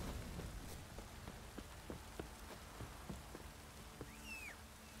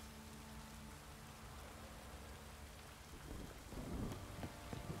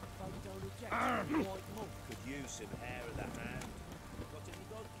 Could use some hair of the hand. Got any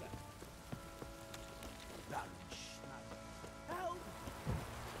vodka? Help!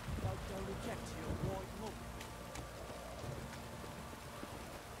 Don't reject your white monk.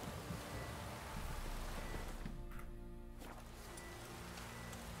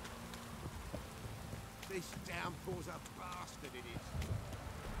 This downpour's a bastard, it is.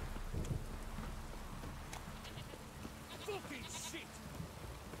 Fucking shit!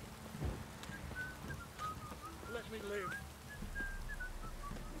 Let me live.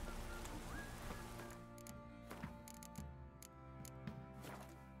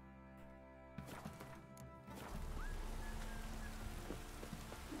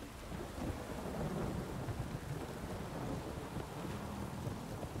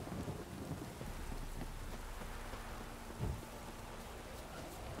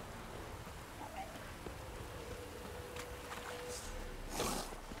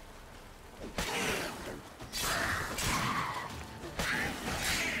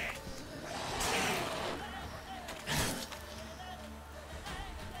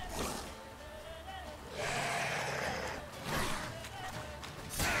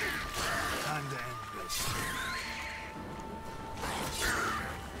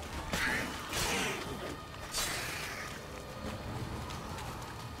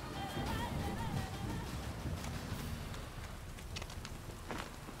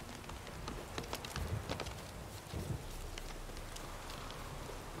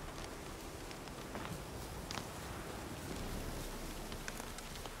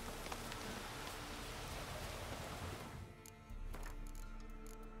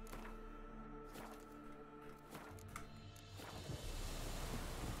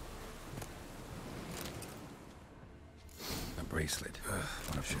 Bracelet.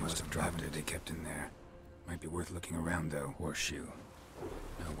 One of them must have dropped it. They kept in there. Might be worth looking around, though. Horseshoe.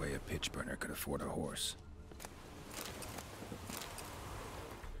 No way a pitch burner could afford a horse.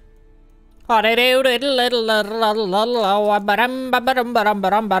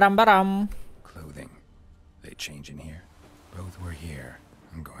 Clothing. They change in here. Both were here.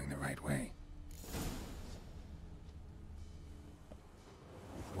 I'm going the right way.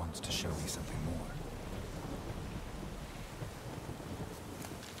 Wants to show me something more.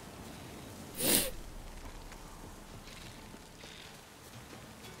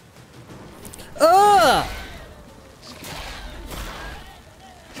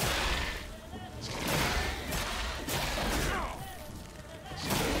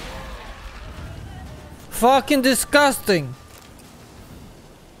 Fucking disgusting.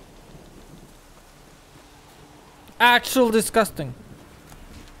 Actual disgusting.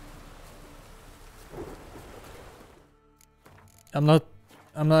 I'm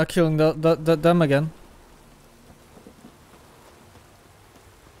not killing them again.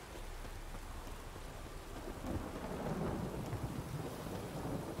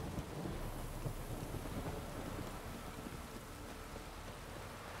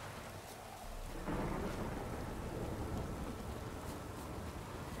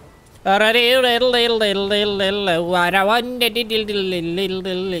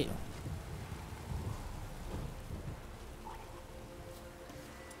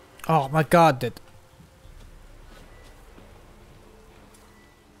 Oh my god, dude.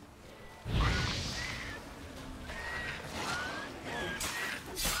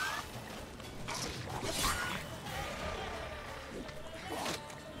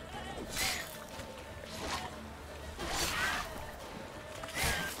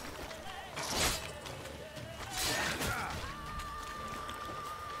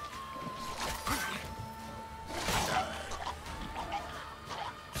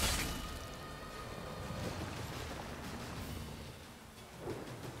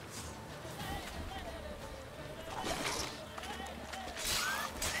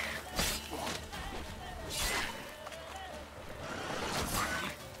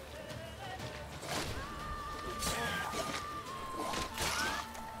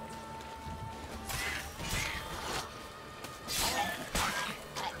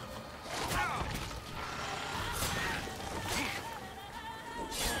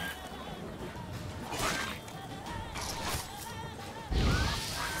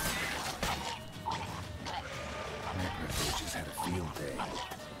 Necrophages had a field day.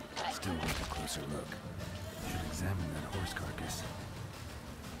 Still worth a closer look. Should examine that horse carcass.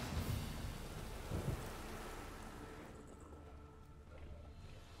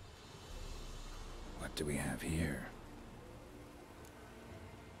 What do we have here?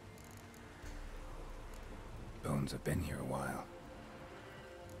 Bones have been here a while.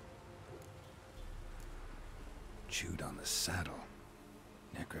 Chewed on the saddle.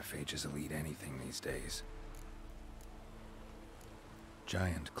 Necrophages will eat anything these days.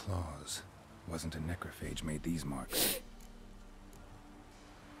 Giant claws. Wasn't a necrophage made these marks.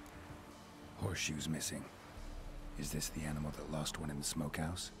 Horseshoes missing. Is this the animal that lost one in the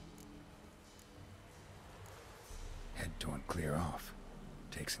smokehouse? Head torn clear off.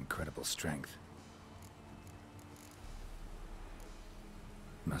 Takes incredible strength.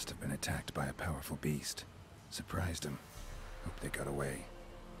 Must have been attacked by a powerful beast. Surprised him. Hope they got away.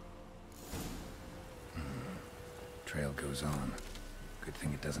 Trail goes on. Good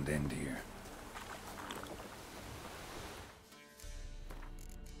thing it doesn't end here.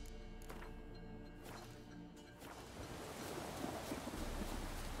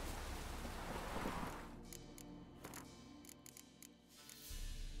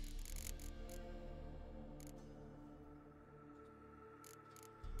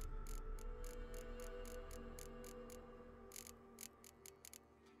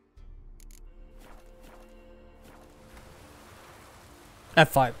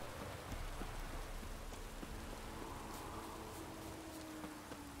 F5.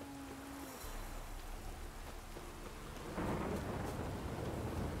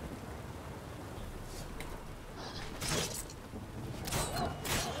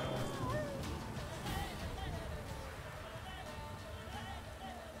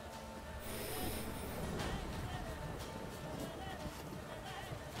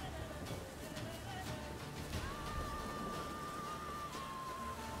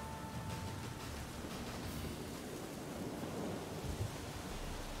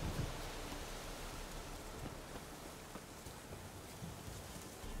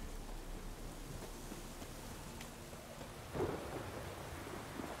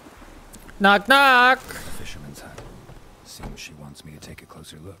 Knock knock. Fisherman's hut. Seems she wants me to take a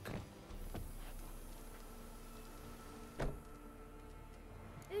closer look.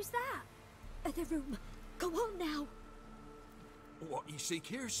 Who's that? The room. Go on now. What you seek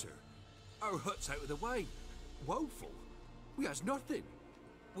here, sir? Our hut's out of the way. Woeful. We has nothing.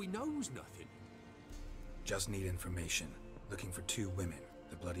 We knows nothing. Just need information. Looking for 2 women.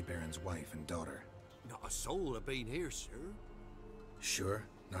 The Bloody Baron's wife and daughter. Not a soul have been here, sir. Sure?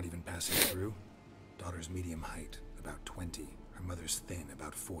 Not even passing through? Daughter's medium height, about 20. Her mother's thin,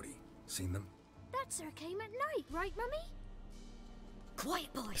 about 40. Seen them? That sir came at night, right, Mummy?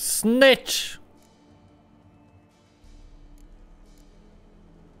 Quiet, boy. Snitch.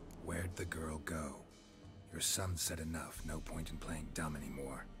 Where'd the girl go? Your son said enough. No point in playing dumb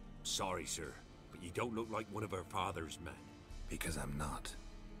anymore. Sorry, sir, but you don't look like one of her father's men. Because I'm not.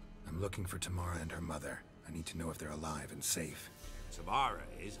 I'm looking for Tamara and her mother. I need to know if they're alive and safe. Tamara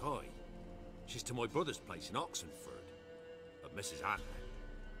is, hi. She's to my brother's place in Oxenford. But Mrs. Anna,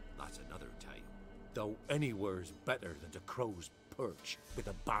 that's another tale. Though anywhere's better than the Crow's Perch with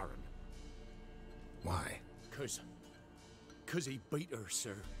a Baron. Why? Cause he beat her,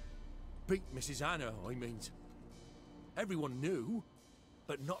 sir. Beat Mrs. Anna, I means. Everyone knew,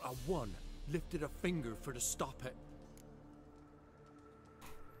 but not a one lifted a finger for to stop it.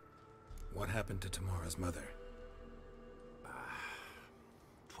 What happened to Tamara's mother?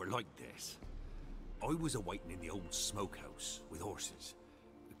 Twere like this. I was awaiting in the old smokehouse with horses.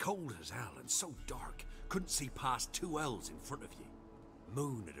 Cold as hell and so dark, couldn't see past 2 ells in front of you.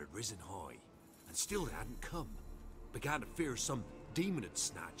 Moon had risen high, and still they hadn't come. Began to fear some demon had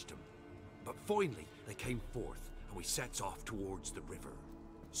snatched them. But finally, they came forth, and we sets off towards the river.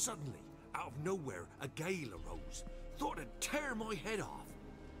 Suddenly, out of nowhere, a gale arose. Thought it'd tear my head off.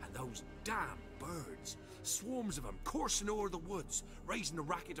 And those damn birds, swarms of them coursing o'er the woods, raising a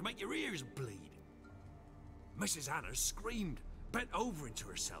racket to make your ears bleed. Mrs. Anna screamed, bent over into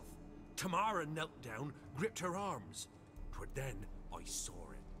herself. Tamara knelt down, gripped her arms. 'Twere then I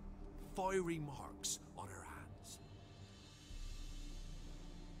saw it. Fiery marks on her hands.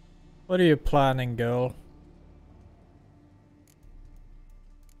 What are you planning, girl?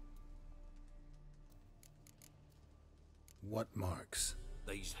 What marks?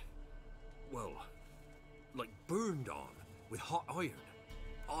 These, well, like burned on with hot iron.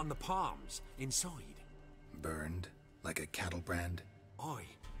 On the palms, inside. Burned? Like a cattle brand? Aye,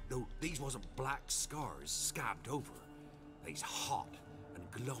 though these wasn't black scars scabbed over. They's hot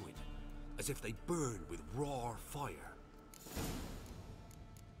and glowing, as if they burned with raw fire.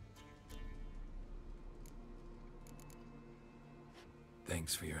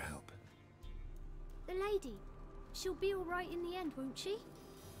 Thanks for your help. The lady, she'll be all right in the end, won't she?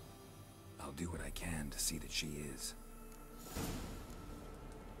 I'll do what I can to see that she is.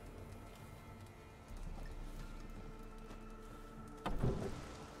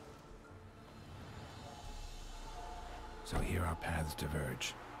 So here our paths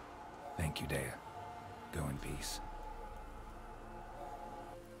diverge. Thank you, Dea. Go in peace.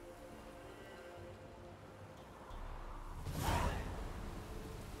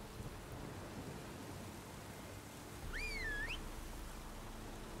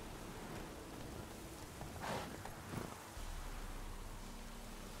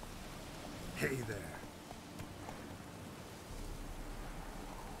 Hey there.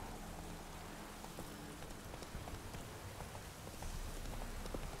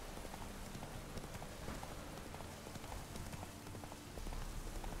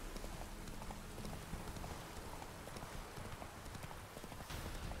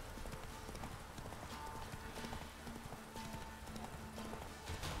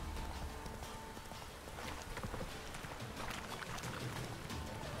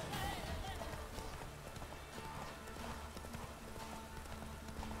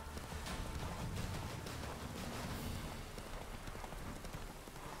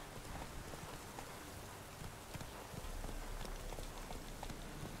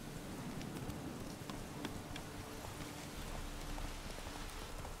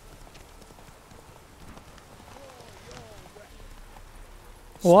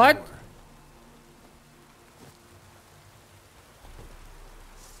 What?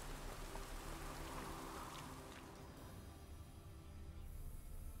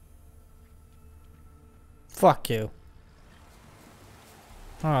 Fuck you.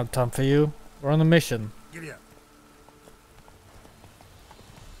 I don't have time for you. We're on a mission. Giddy up.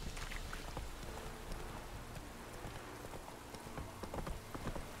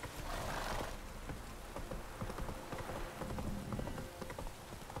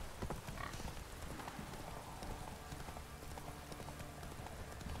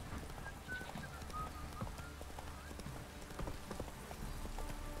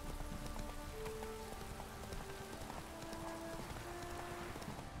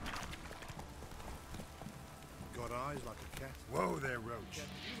 Got eyes like a cat. Whoa there, Roach.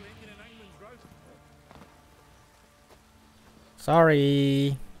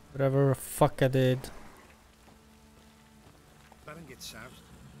 Sorry. Whatever the fuck I did. Baron gets soused.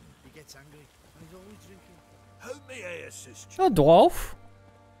 He gets angry. And he's always drinking. How may I assist you? You're a dwarf.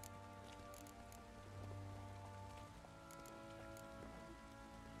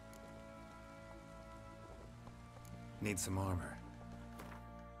 Need some armor.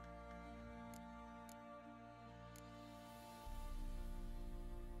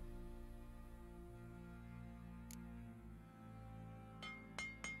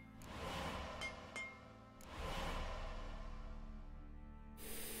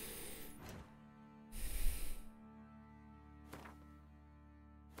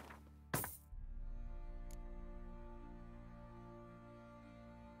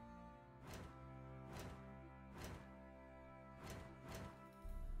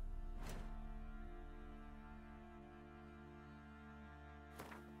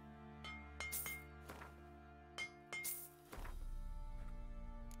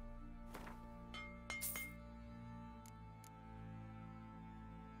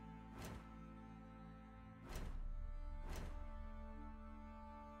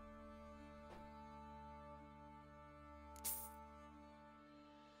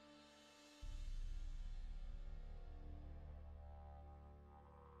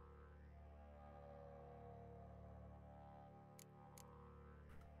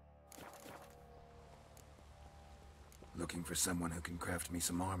 looking for someone who can craft me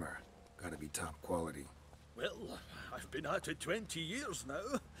some armor. Gotta be top quality. Well, I've been at it 20 years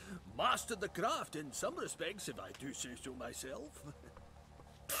now. Mastered the craft in some respects, if I do say so myself.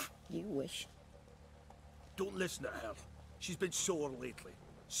 You wish. Don't listen to her. She's been sore lately,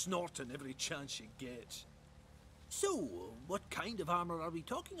 snorting every chance she gets. So, what kind of armor are we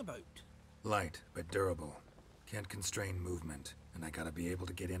talking about? Light, but durable. Can't constrain movement, and I gotta be able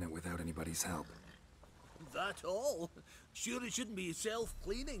to get in it without anybody's help. That all? Sure it shouldn't be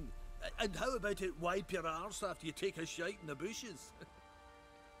self-cleaning. And how about it wipe your arse after you take a shite in the bushes?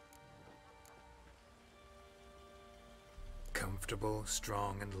 Comfortable,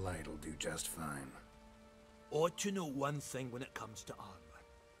 strong, and light'll do just fine. Ought to know one thing when it comes to armor.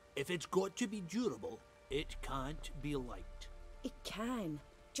 If it's got to be durable, it can't be light. It can.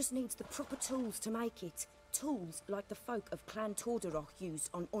 Just needs the proper tools to make it. Tools like the folk of Clan Tordarroch used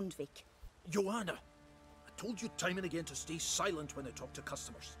on Undvik. Joanna, I told you time and again to stay silent when I talk to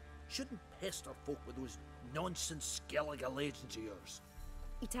customers. Shouldn't pester folk with those nonsense Skellige legends of yours.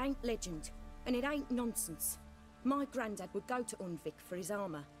 It ain't legend, and it ain't nonsense. My granddad would go to Undvik for his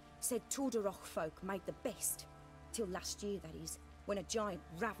armour. Said Tordarroch folk made the best. Till last year, that is, when a giant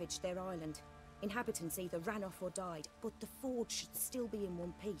ravaged their island. Inhabitants either ran off or died, but the forge should still be in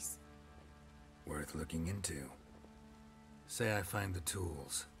one piece. Worth looking into. Say I find the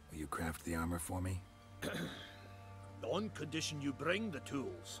tools. Will you craft the armor for me? On condition you bring the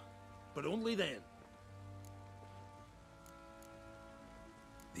tools. But only then.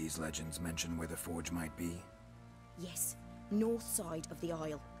 These legends mention where the forge might be? Yes, north side of the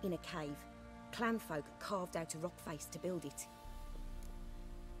isle, in a cave. Clanfolk carved out a rock face to build it.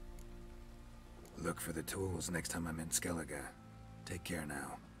 Look for the tools next time I'm in Skellige. Take care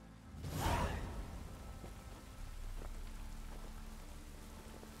now.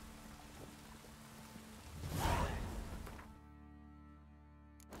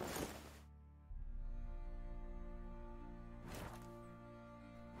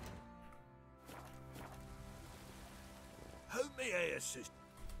 How may I assist?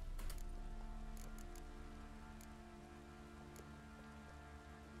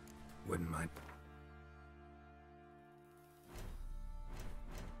 Wouldn't mind.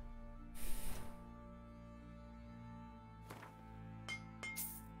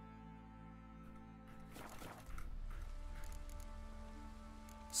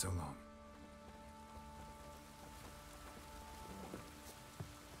 So long.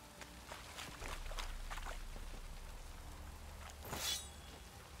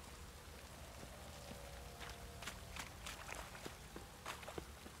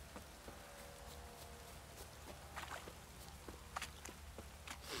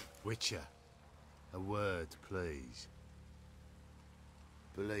 Witcher, a word, please.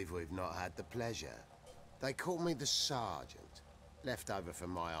 Believe we've not had the pleasure. They call me the Sergeant. Left over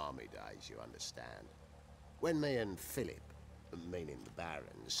from my army days, you understand. When me and Philip, meaning the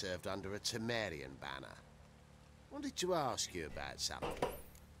Baron, served under a Temerian banner. Wanted to ask you about something.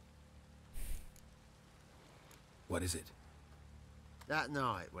 What is it? That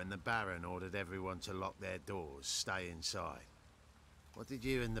night, when the Baron ordered everyone to lock their doors, stay inside. What did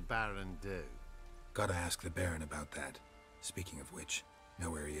you and the Baron do? Gotta ask the Baron about that. Speaking of which, know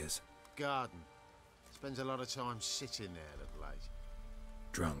where he is? Garden. Spends a lot of time sitting there of late.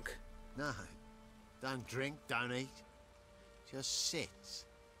 Drunk. No. Don't drink, don't eat. Just sits.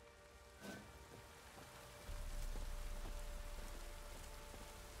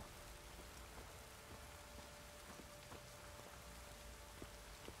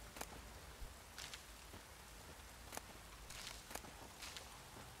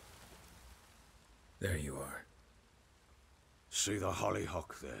 There you are. See the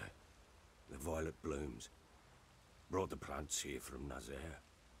hollyhock there? The violet blooms. Brought the plants here from Nazaire.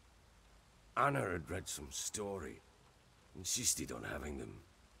 Anna had read some story. Insisted on having them.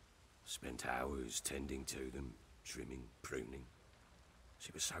 Spent hours tending to them, trimming, pruning.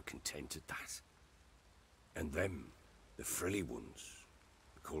 She was so content at that. And them, the frilly ones,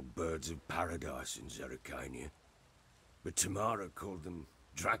 called birds of paradise in Zerrikania. But Tamara called them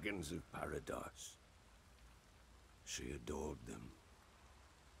dragons of paradise. She adored them.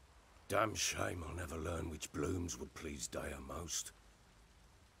 Damn shame I'll never learn which blooms would please Dea most.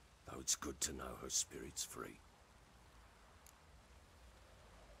 Though it's good to know her spirit's free.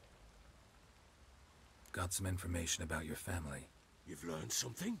 Got some information about your family. You've learned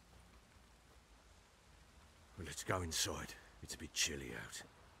something? Well, let's go inside. It's a bit chilly out.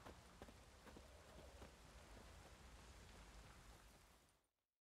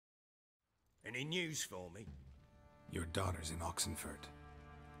 Any news for me? Your daughter's in Oxenfurt.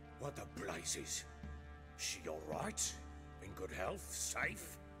 What the blazes? She all right? In good health?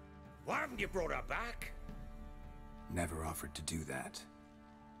 Safe? Why haven't you brought her back? Never offered to do that.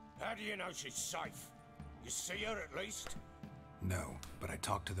 How do you know she's safe? You see her at least? No, but I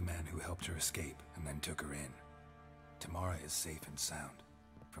talked to the man who helped her escape and then took her in. Tamara is safe and sound.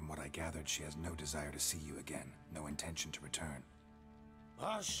 From what I gathered, she has no desire to see you again, no intention to return.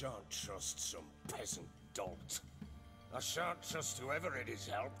 I shan't trust some peasant dolt. I shan't trust whoever it is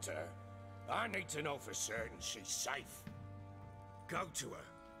helped her. I need to know for certain she's safe. Go to her.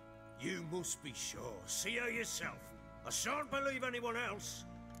 You must be sure. See her yourself. I shan't believe anyone else.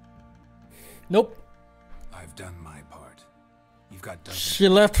 Nope. I've done my part. You've got dozens. She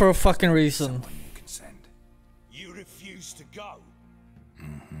left for a fucking reason. Someone you can send. You refuse to go?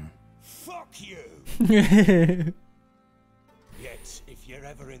 Mm-hmm. Fuck you! Yet, if you're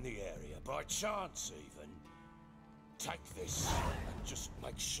ever in the area, by chance even, take this and just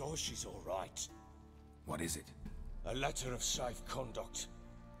make sure she's alright. What is it? A letter of safe conduct.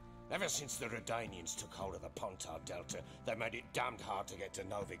 Ever since the Redanians took hold of the Pontar Delta, they made it damned hard to get to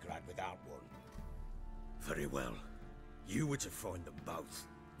Novigrad without one. Very well. You were to find them both.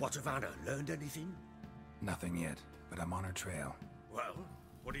 What of Anna? Learned anything? Nothing yet, but I'm on her trail. Well,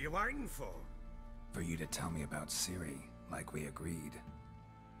 what are you waiting for? For you to tell me about Ciri, like we agreed.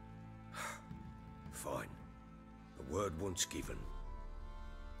 Fine. The word once given.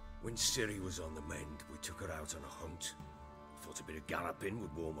 When Ciri was on the mend, we took her out on a hunt. Thought a bit of galloping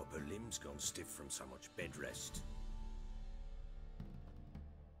would warm up her limbs, gone stiff from so much bed rest.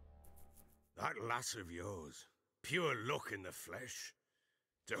 That lass of yours, pure luck in the flesh.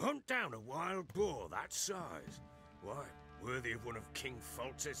 To hunt down a wild boar that size, why, worthy of one of King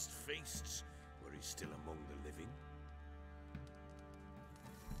Foltest's feasts, where he's still among the living.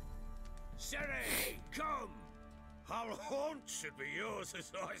 Ciri, come! Our haunt should be yours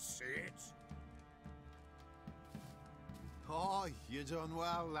as I see it. Oh, you done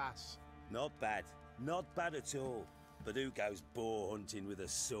well, lass. Not bad. Not bad at all. But who goes boar hunting with a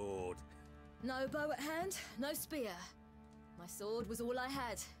sword? No bow at hand, no spear. My sword was all I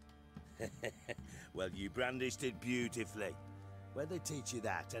had. Well, you brandished it beautifully. Where'd they teach you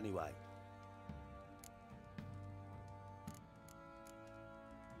that, anyway?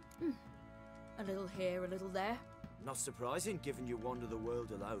 A little here, a little there. Not surprising, given you wander the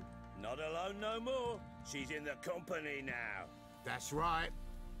world alone. Not alone no more. She's in the company now. That's right.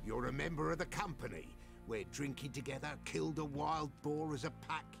 You're a member of the company. We're drinking together, killed a wild boar as a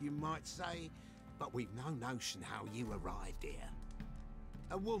pack, you might say. But we've no notion how you arrived here.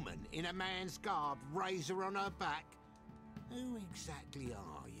 A woman in a man's garb, razor on her back. Who exactly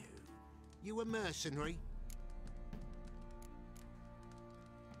are you? You a mercenary?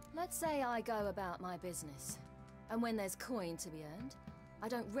 Let's say I go about my business. And when there's coin to be earned, I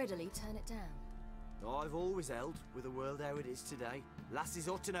don't readily turn it down. I've always held, with the world how it is today, lasses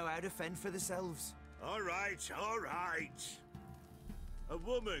ought to know how to fend for themselves. All right, all right. A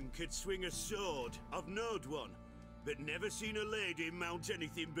woman could swing a sword. I've knowed one, but never seen a lady mount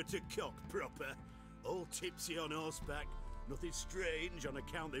anything but a cock proper. All tipsy on horseback. Nothing strange on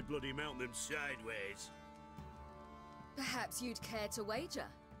account they bloody mount them sideways. Perhaps you'd care to wager?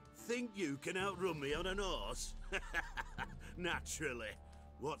 Think you can outrun me on an horse? Naturally.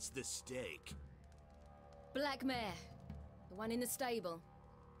 What's the stake? Black mare. The one in the stable.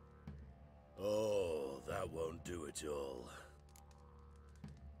 Oh, that won't do it all.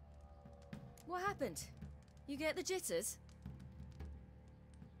 What happened? You get the jitters?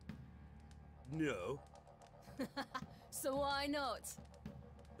 No. So why not?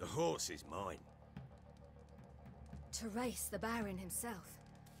 The horse is mine. To race the Baron himself,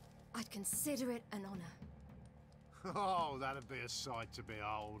 I'd consider it an honor. Oh, that'd be a sight to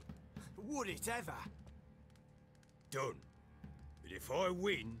behold. Would it ever? Done. But if I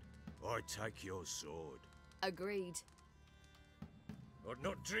win, I take your sword. Agreed. I'd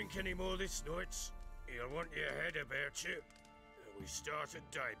not drink any more this night. You'll want your head about you. We start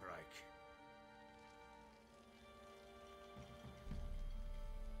at daybreak.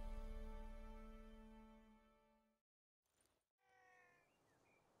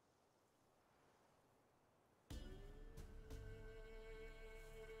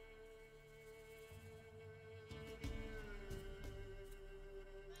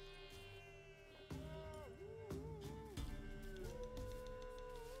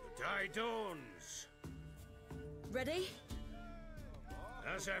 Day dawns. Ready?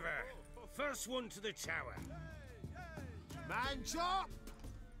 As ever. First one to the tower. Man chop!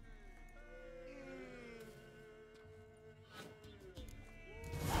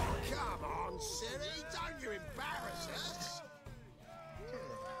 Come on, Ciri, don't you embarrass us!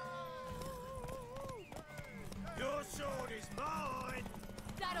 Your sword is mine!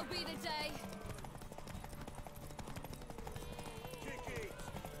 That'll be the day. Kick it!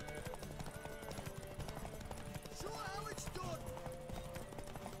 Show how it's done!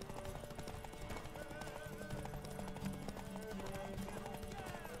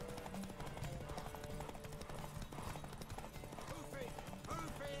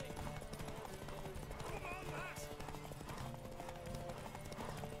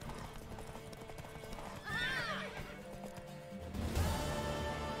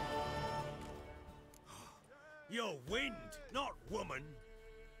 You're wind, not woman.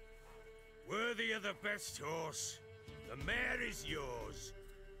 Worthy of the best horse. The mare is yours.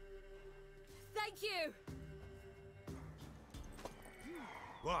 Thank you.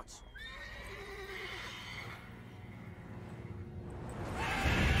 What?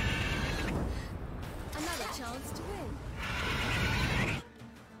 Another chance to win.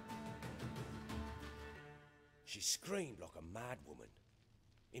 She screamed like a mad woman.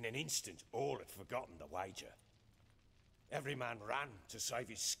 In an instant, all had forgotten the wager. Every man ran to save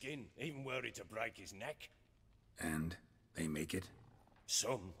his skin, even were he to break his neck. And they make it?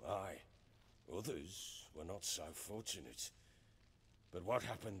 Some, aye. Others were not so fortunate. But what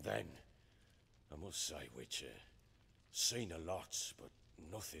happened then? I must say, Witcher, seen a lot, but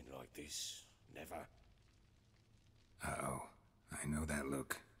nothing like this. Never. Uh-oh. I know that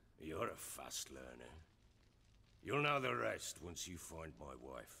look. You're a fast learner. You'll know the rest once you find my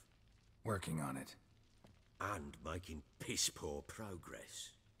wife. Working on it. And making piss-poor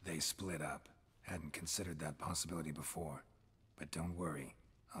progress. They split up. Hadn't considered that possibility before. But don't worry.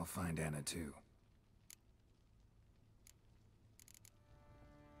 I'll find Anna too.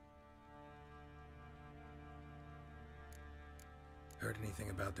 Heard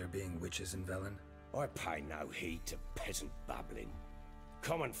anything about there being witches in Velen? I pay no heed to peasant babbling.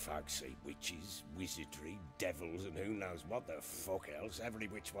 Common folk see witches, wizardry, devils, and who knows what the fuck else every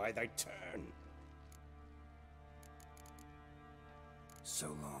which way they turn.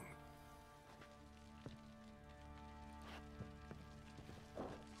 So long.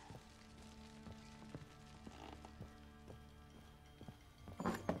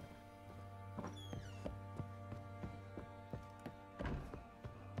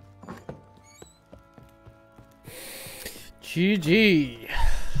 GG.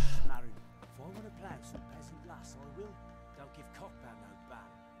 Maru, if I want to plough some peasant lass, I will. Don't give cockbound no ban.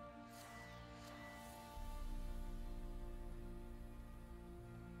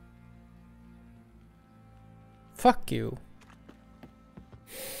 Fuck you.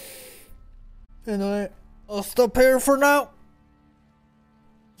 Anyway, I'll stop here for now.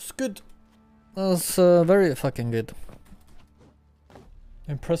 It's good. That was very fucking good.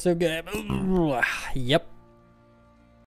 Impressive game. Yep.